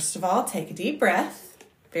like, first of all, take a deep breath.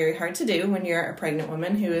 Very hard to do when you're a pregnant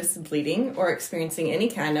woman who is bleeding or experiencing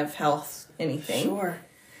any kind of health, anything. Sure.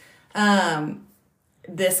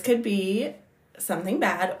 This could be something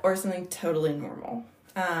bad or something totally normal.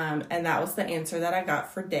 And that was the answer that I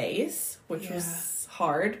got for days, which was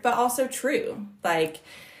hard, but also true. Like,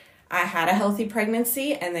 I had a healthy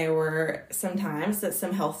pregnancy, and there were some times that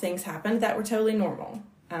some health things happened that were totally normal.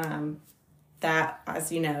 That,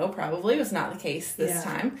 as you know, probably was not the case this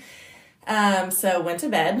time. So went to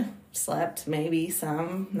bed, slept, maybe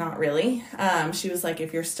some, not really. She was like,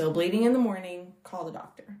 if you're still bleeding in the morning, call the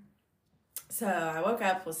doctor. So I woke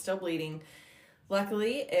up, was still bleeding.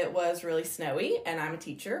 Luckily, it was really snowy, and I'm a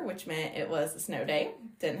teacher, which meant it was a snow day.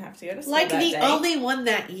 Didn't have to go to school like that the day. Only one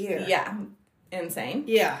that year. Yeah. Insane.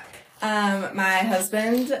 Yeah. My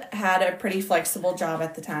husband had a pretty flexible job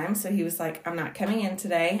at the time, so he was like, I'm not coming in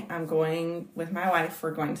today. I'm going with my wife.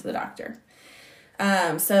 We're going to the doctor.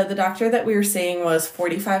 So the doctor that we were seeing was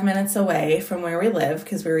 45 minutes away from where we live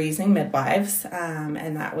because we were using midwives,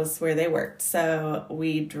 and that was where they worked. So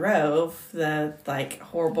we drove the, like,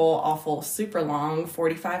 horrible, awful, super long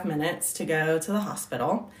 45 minutes to go to the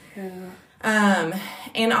hospital. Yeah.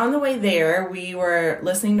 And on the way there, we were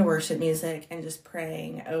listening to worship music and just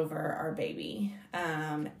praying over our baby.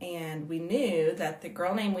 And we knew that the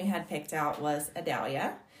girl name we had picked out was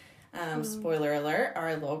Adalia. Spoiler alert,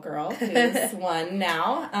 our little girl, who's 1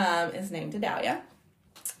 now, is named Adalia.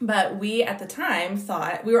 But we, at the time,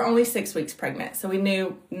 thought, we were only 6 weeks pregnant, so we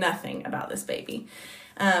knew nothing about this baby.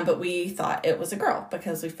 But we thought it was a girl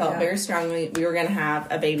because we felt very strongly we were going to have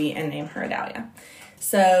a baby and name her Adalia.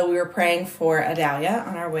 So we were praying for Adalia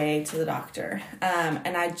on our way to the doctor.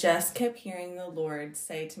 And I just kept hearing the Lord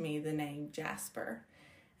say to me the name Jasper.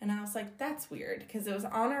 And I was like, that's weird, because it was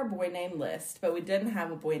on our boy name list, but we didn't have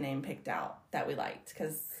a boy name picked out that we liked,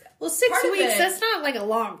 because... Well, 6 weeks, that's not like a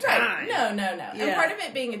long time. Right. No. Yeah. And part of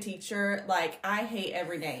it being a teacher, like, I hate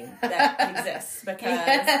every name that exists, because,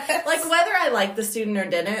 like, whether I like the student or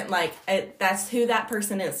didn't, like, that's who that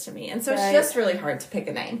person is to me. And so it's just really hard to pick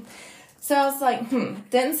a name. So I was like,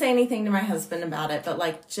 didn't say anything to my husband about it, but,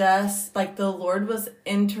 like, just, like, the Lord was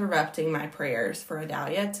interrupting my prayers for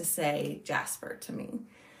Adalia to say Jasper to me.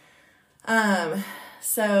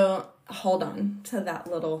 So hold on to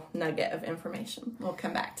that little nugget of information. We'll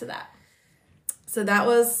come back to that. So that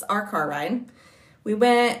was our car ride. We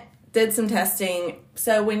went, did some testing.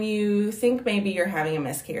 So when you think maybe you're having a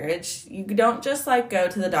miscarriage, you don't just like go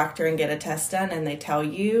to the doctor and get a test done and they tell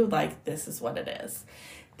you like, this is what it is.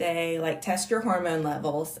 They like test your hormone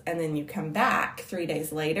levels and then you come back 3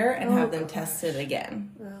 days later and have them tested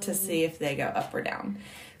again to see if they go up or down.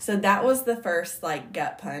 So that was the first like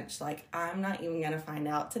gut punch. Like, I'm not even going to find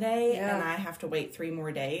out today and I have to wait 3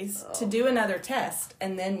 more days to do another test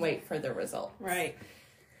and then wait for the result. Right.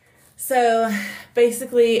 So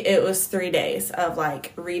basically it was 3 days of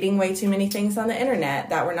like reading way too many things on the internet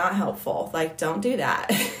that were not helpful. Like, don't do that.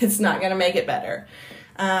 It's not going to make it better.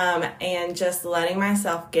 And just letting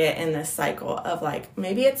myself get in this cycle of like,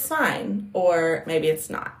 maybe it's fine or maybe it's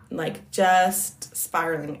not. Like, just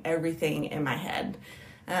spiraling everything in my head.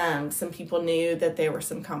 Some people knew that there were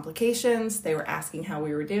some complications. They were asking how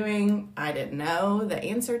we were doing. I didn't know the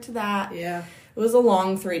answer to that. Yeah. It was a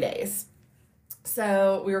long 3 days.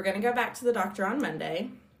 So we were going to go back to the doctor on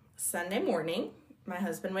Monday. Sunday morning, my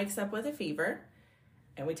husband wakes up with a fever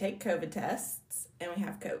and we take COVID tests and we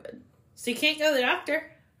have COVID. So you can't go to the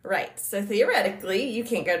doctor. Right. So theoretically, you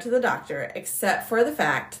can't go to the doctor, except for the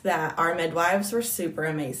fact that our midwives were super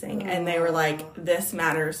amazing. And they were like, this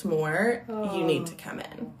matters more. You need to come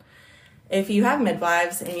in. If you have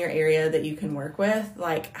midwives in your area that you can work with,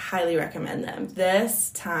 like, highly recommend them. This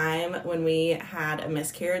time when we had a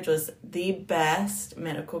miscarriage was the best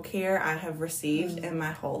medical care I have received in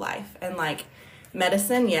my whole life. And, like,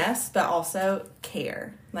 medicine, yes, but also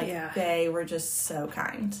care. Like, they were just so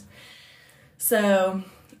kind. So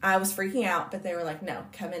I was freaking out, but they were like, no,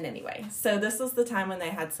 come in anyway. So this was the time when they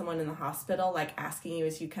had someone in the hospital, like, asking you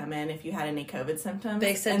as you come in if you had any COVID symptoms.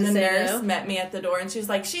 They said and the nurse met me at the door, and she was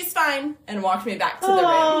like, she's fine, and walked me back to the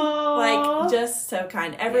room. Like, just so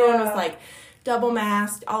kind. Everyone was like, double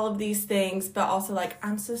masked, all of these things, but also like,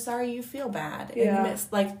 I'm so sorry you feel bad. And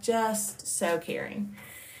like, just so caring.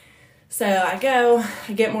 So I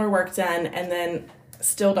get more work done, and then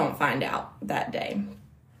still don't find out that day.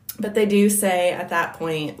 But they do say at that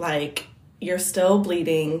point, like, you're still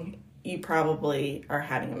bleeding. You probably are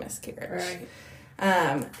having a miscarriage.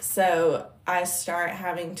 Right. So I start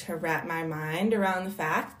having to wrap my mind around the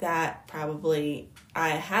fact that probably I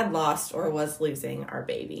had lost or was losing our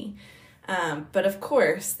baby. But of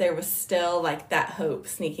course, there was still like that hope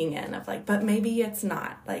sneaking in of like, but maybe it's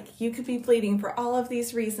not. Like, you could be bleeding for all of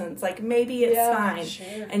these reasons. Like, maybe it's fine.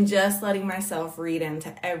 Sure. And just letting myself read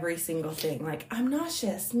into every single thing. Like, I'm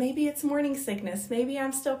nauseous. Maybe it's morning sickness. Maybe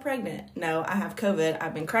I'm still pregnant. No, I have COVID.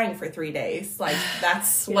 I've been crying for 3 days. Like,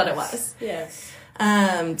 that's what it was. Yes.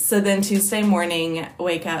 So then Tuesday morning,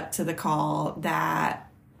 wake up to the call that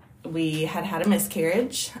we had a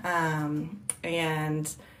miscarriage.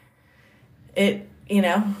 And it, you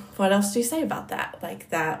know, what else do you say about that? Like,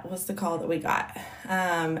 that was the call that we got.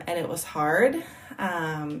 And it was hard.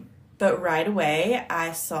 But right away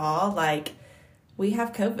I saw, like, we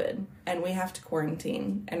have COVID and we have to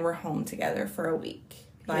quarantine and we're home together for a week.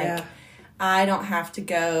 Like, I don't have to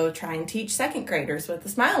go try and teach second graders with a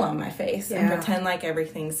smile on my face and pretend like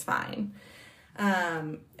everything's fine.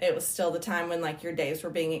 It was still the time when, like, your days were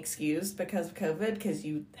being excused because of COVID because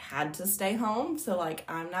you had to stay home. So, like,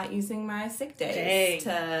 I'm not using my sick days to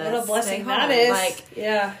what a blessing stay home. That is.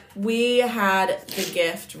 Like, we had the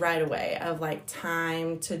gift right away of, like,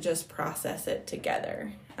 time to just process it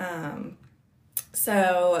together.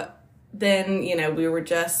 So then, you know, we were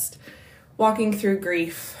just walking through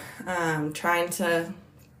grief, trying to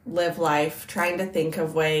live life, trying to think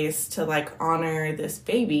of ways to, like, honor this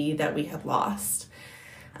baby that we had lost.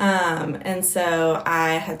 And so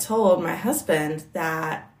I had told my husband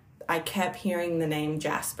that I kept hearing the name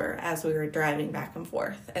Jasper as we were driving back and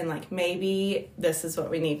forth. And, like, maybe this is what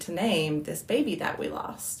we need to name this baby that we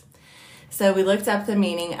lost. So we looked up the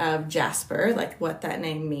meaning of Jasper, like what that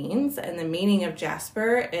name means. And the meaning of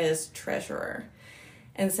Jasper is treasurer.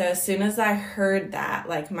 And so as soon as I heard that,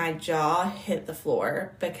 like, my jaw hit the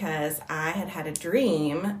floor because I had a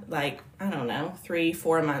dream, like, I don't know,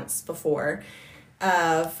 3-4 months before,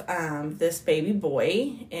 of this baby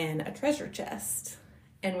boy in a treasure chest.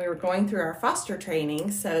 and we were going through our foster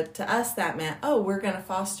training. So to us, that meant, oh, we're going to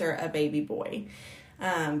foster a baby boy.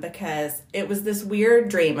 Because it was this weird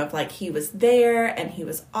dream of like he was there and he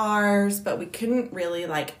was ours, but we couldn't really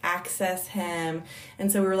like access him.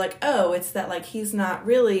 And so we were like, oh, it's that like he's not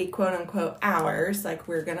really quote unquote ours, like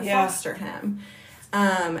we're gonna foster him.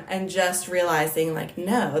 And just realizing like,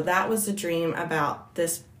 no, that was a dream about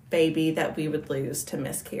this baby that we would lose to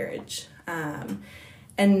miscarriage. And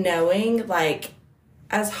knowing like,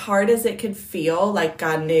 as hard as it could feel, like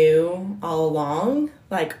God knew all along,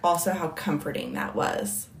 like also how comforting that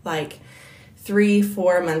was. Like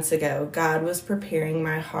 3-4 months ago, God was preparing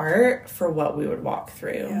my heart for what we would walk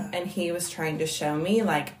through. Yeah. And he was trying to show me,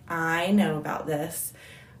 like, I know about this.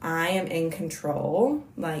 I am in control.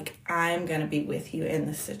 Like, I'm going to be with you in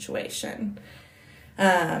this situation.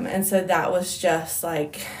 And so that was just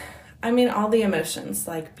like, I mean, all the emotions,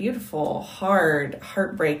 like beautiful, hard,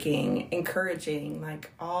 heartbreaking, encouraging, like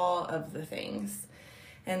all of the things.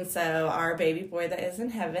 And so our baby boy that is in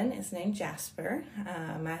heaven is named Jasper.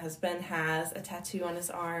 My husband has a tattoo on his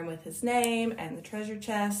arm with his name and the treasure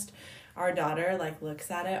chest. Our daughter like looks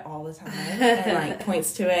at it all the time and like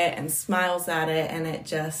points to it and smiles at it, and it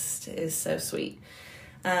just is so sweet.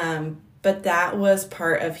 But that was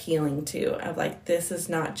part of healing too, of like, this is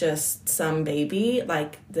not just some baby,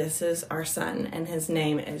 like this is our son, and his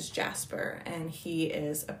name is Jasper, and he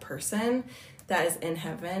is a person that is in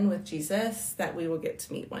heaven with Jesus that we will get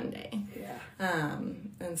to meet one day. Yeah.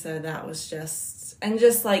 And so that was just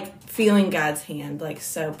like feeling God's hand, like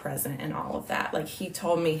so present in all of that. Like he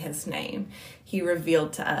told me his name. He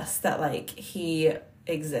revealed to us that like he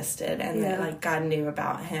existed and that like God knew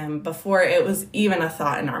about him before it was even a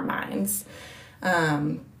thought in our minds.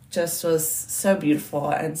 Just was so beautiful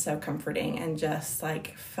and so comforting, and just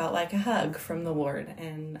like felt like a hug from the Lord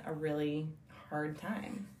in a really hard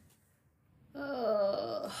time.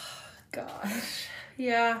 Oh gosh.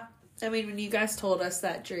 Yeah. I mean, when you guys told us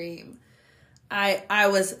that dream, I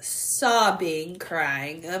was sobbing,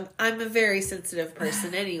 crying. I'm a very sensitive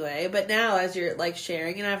person anyway, but now as you're like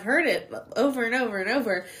sharing, and I've heard it over and over and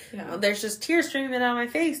over, there's just tears streaming down my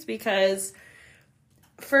face, because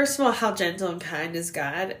first of all, how gentle and kind is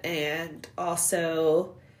God, and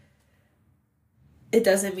also it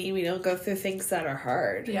doesn't mean we don't go through things that are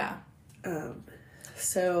hard. Yeah.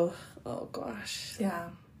 So, oh gosh.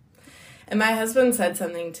 Yeah. And my husband said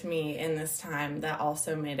something to me in this time that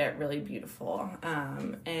also made it really beautiful.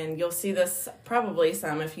 And you'll see this probably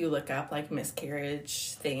some if you look up like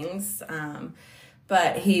miscarriage things.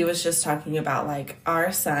 But he was just talking about like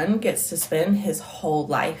our son gets to spend his whole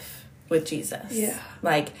life with Jesus. Yeah.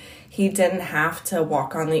 Like he didn't have to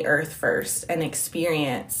walk on the earth first and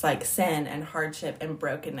experience like sin and hardship and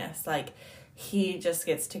brokenness. Like he just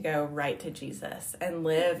gets to go right to Jesus and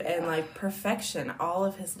live in like perfection all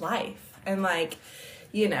of his life. And like,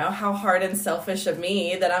 you know, how hard and selfish of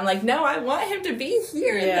me that I'm like, no, I want him to be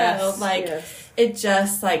here though. Like it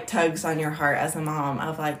just like tugs on your heart as a mom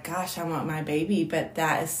of like, gosh, I want my baby, but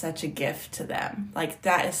that is such a gift to them. Like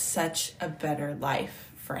that is such a better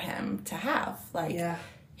life for him to have. Like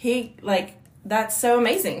he like, that's so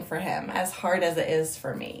amazing for him, as hard as it is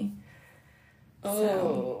for me.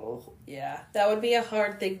 Oh, yeah. That would be a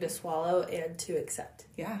hard thing to swallow and to accept.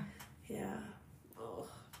 Yeah. Yeah. Oh.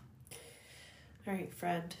 All right,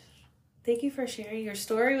 friend. Thank you for sharing your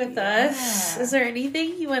story with us. Is there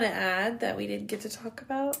anything you want to add that we didn't get to talk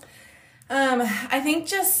about? I think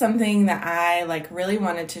just something that I like really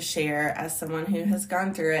wanted to share as someone who has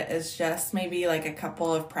gone through it is just maybe like a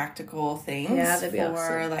couple of practical things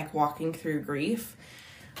for like walking through grief.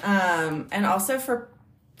 And also for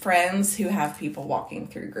friends who have people walking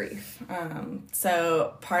through grief.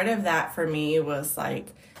 So part of that for me was like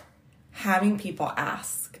having people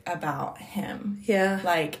ask about him. Yeah.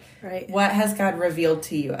 Like, what has God revealed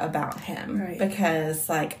to you about him? Right. Because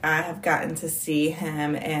like I have gotten to see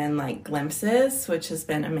him in like glimpses, which has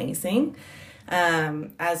been amazing.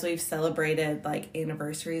 As we've celebrated like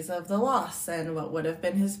anniversaries of the loss and what would have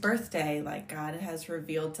been his birthday, like God has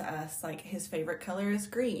revealed to us like his favorite color is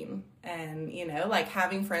green. And, you know, like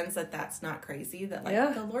having friends that's not crazy, that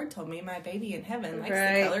like the Lord told me my baby in heaven likes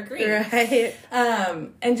the color green. Right.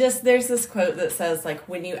 And just there's this quote that says like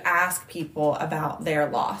when you ask people about their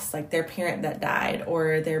loss, like their parent that died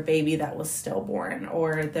or their baby that was stillborn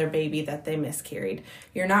or their baby that they miscarried,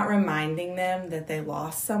 you're not reminding them that they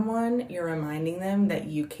lost someone, you're reminding them that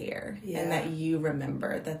you care and that you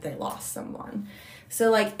remember that they lost someone. So,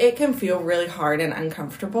 like, it can feel really hard and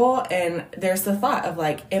uncomfortable, and there's the thought of,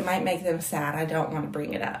 like, it might make them sad. I don't want to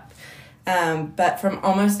bring it up. But from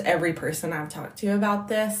almost every person I've talked to about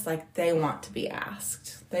this, like, they want to be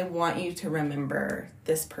asked. They want you to remember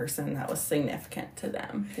this person that was significant to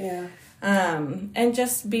them. Yeah. And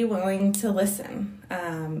just be willing to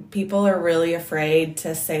listen. People are really afraid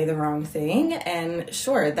to say the wrong thing, and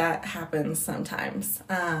sure, that happens sometimes.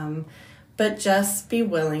 But just be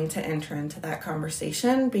willing to enter into that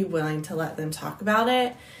conversation, be willing to let them talk about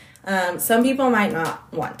it. Some people might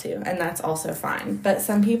not want to, and that's also fine. But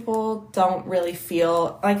some people don't really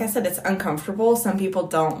feel, like I said, it's uncomfortable. Some people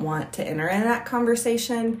don't want to enter in that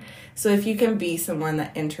conversation. So if you can be someone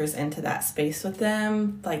that enters into that space with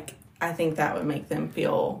them, like, I think that would make them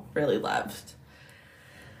feel really loved.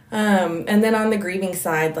 And then on the grieving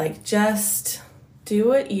side, like, just do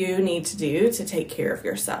what you need to do to take care of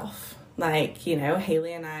yourself. Like, you know,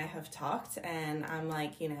 Haley and I have talked, and I'm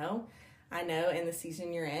like, you know, I know in the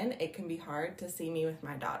season you're in, it can be hard to see me with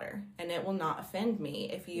my daughter, and it will not offend me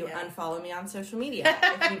if you unfollow me on social media,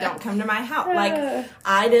 if you don't come to my house. Like,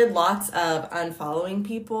 I did lots of unfollowing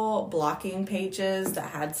people, blocking pages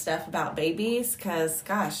that had stuff about babies, because,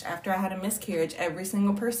 gosh, after I had a miscarriage, every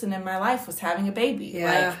single person in my life was having a baby.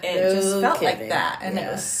 Yeah, like, it just felt like that, and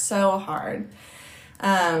it was so hard.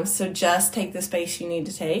 So just take the space you need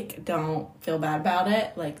to take. Don't feel bad about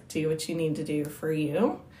it. Like, do what you need to do for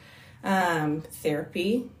you.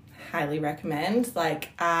 Therapy, highly recommend. Like,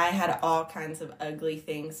 I had all kinds of ugly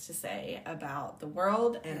things to say about the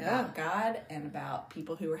world and about God and about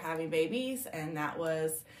people who were having babies, and that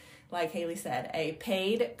was, like Haley said, a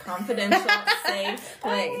paid, confidential, safe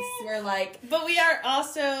place. We're like, but we are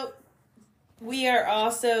also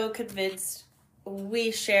convinced we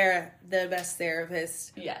share the best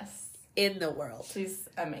therapist. Yes. In the world. She's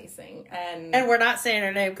amazing. And we're not saying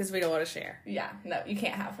her name because we don't want to share. Yeah, no, you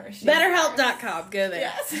can't have her. BetterHelp.com. Go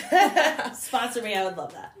there. Yes. Sponsor me. I would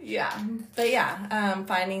love that. Yeah. But yeah,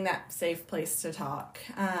 finding that safe place to talk.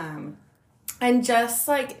 And just,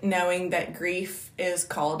 like, knowing that grief is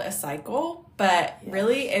called a cycle, but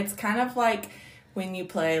really it's kind of like when you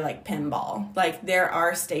play, like, pinball. Like, there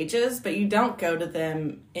are stages, but you don't go to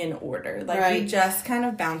them in order. Like, you just kind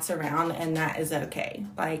of bounce around, and that is okay.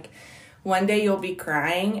 Like, one day you'll be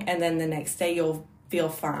crying, and then the next day you'll feel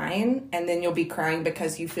fine, and then you'll be crying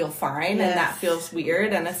because you feel fine, and that feels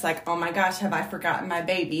weird, and it's like, oh my gosh, have I forgotten my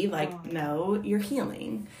baby? Like, no, you're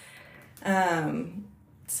healing.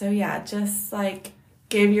 So yeah, just, like,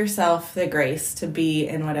 give yourself the grace to be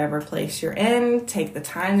in whatever place you're in. Take the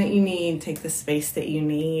time that you need. Take the space that you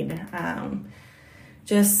need.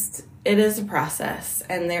 It is a process,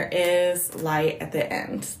 and there is light at the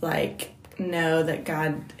end. Like, know that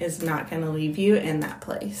God is not going to leave you in that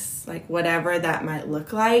place. Like, whatever that might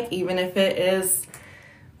look like, even if it is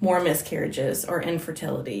more miscarriages or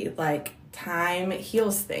infertility, like, time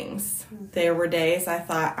heals things. There were days I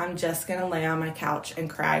thought, I'm just going to lay on my couch and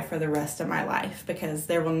cry for the rest of my life, because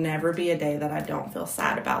there will never be a day that I don't feel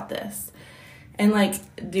sad about this. And, like,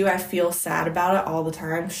 do I feel sad about it all the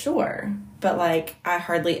time? Sure. But, like, I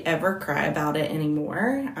hardly ever cry about it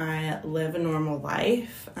anymore. I live a normal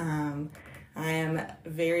life. I am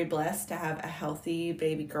very blessed to have a healthy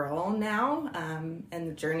baby girl now, and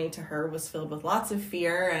the journey to her was filled with lots of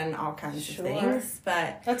fear and all kinds of things.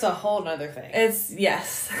 But that's a whole nother thing.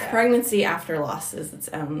 Pregnancy after loss is its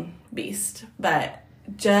own beast. But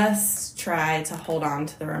just try to hold on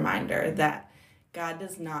to the reminder that God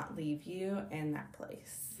does not leave you in that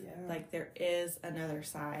place. Yeah. Like, there is another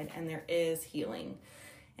side, and there is healing.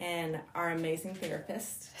 And our amazing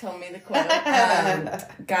therapist told me the quote,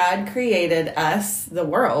 God created us, the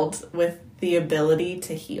world, with the ability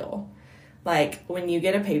to heal. Like, when you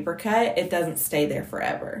get a paper cut, it doesn't stay there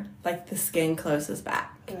forever. Like, the skin closes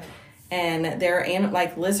back. Yeah. And they're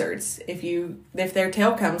like lizards. If their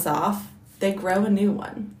tail comes off, they grow a new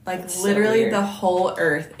one. Like, that's literally the whole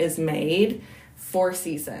earth is made for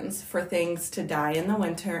seasons, for things to die in the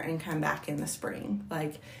winter and come back in the spring.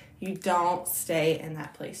 Like, you don't stay in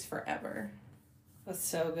that place forever. That's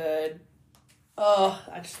so good. Oh,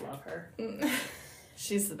 I just love her.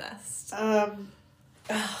 She's the best.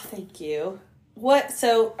 Thank you.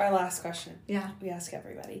 So our last question. Yeah. We ask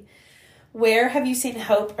everybody. Where have you seen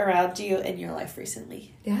hope around you in your life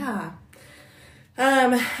recently? Yeah.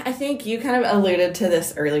 I think you kind of alluded to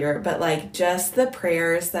this earlier, but, like, just the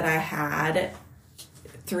prayers that I had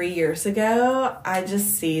 3 years ago, I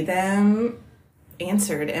just see them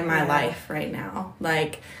answered in my life right now.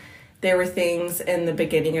 Like, there were things in the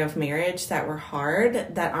beginning of marriage that were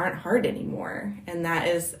hard that aren't hard anymore, and that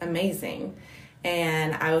is amazing.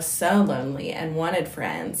 And I was so lonely and wanted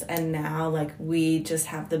friends, and now, like, we just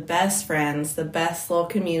have the best friends, the best little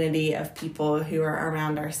community of people who are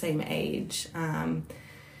around our same age.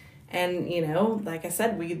 And, you know, like I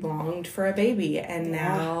said, we longed for a baby. And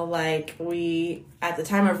now, like, we, at the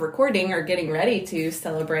time of recording, are getting ready to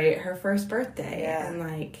celebrate her first birthday. Yeah. And,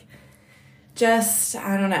 like, just,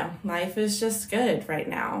 I don't know, life is just good right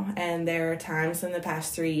now. And there are times in the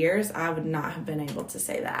past 3 years I would not have been able to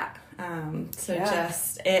say that.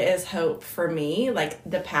 Just, it is hope for me. Like,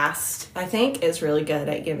 the past, I think, is really good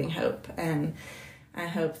at giving hope. And I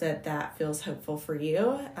hope that that feels hopeful for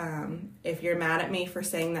you. If you're mad at me for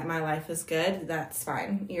saying that my life is good, that's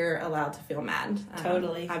fine. You're allowed to feel mad.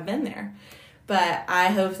 Totally. I've been there. But I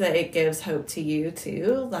hope that it gives hope to you,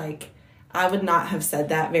 too. Like, I would not have said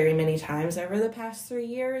that very many times over the past 3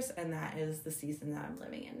 years, and that is the season that I'm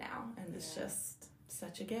living in now. And it's just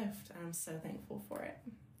such a gift. I'm so thankful for it.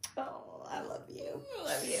 Oh, I love you. I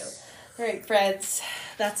love you. All right, friends.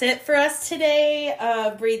 That's it for us today.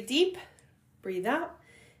 Breathe deep. Breathe out,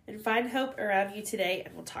 and find hope around you today,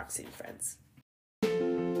 and we'll talk soon, friends.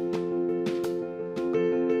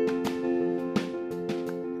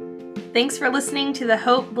 Thanks for listening to the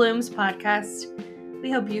Hope Blooms podcast.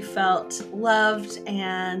 We hope you felt loved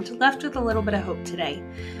and left with a little bit of hope today.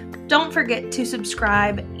 Don't forget to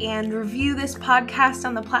subscribe and review this podcast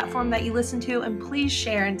on the platform that you listen to, and please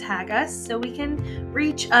share and tag us so we can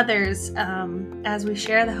reach others as we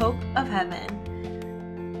share the hope of heaven.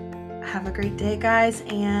 Have a great day, guys,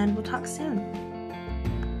 and we'll talk soon.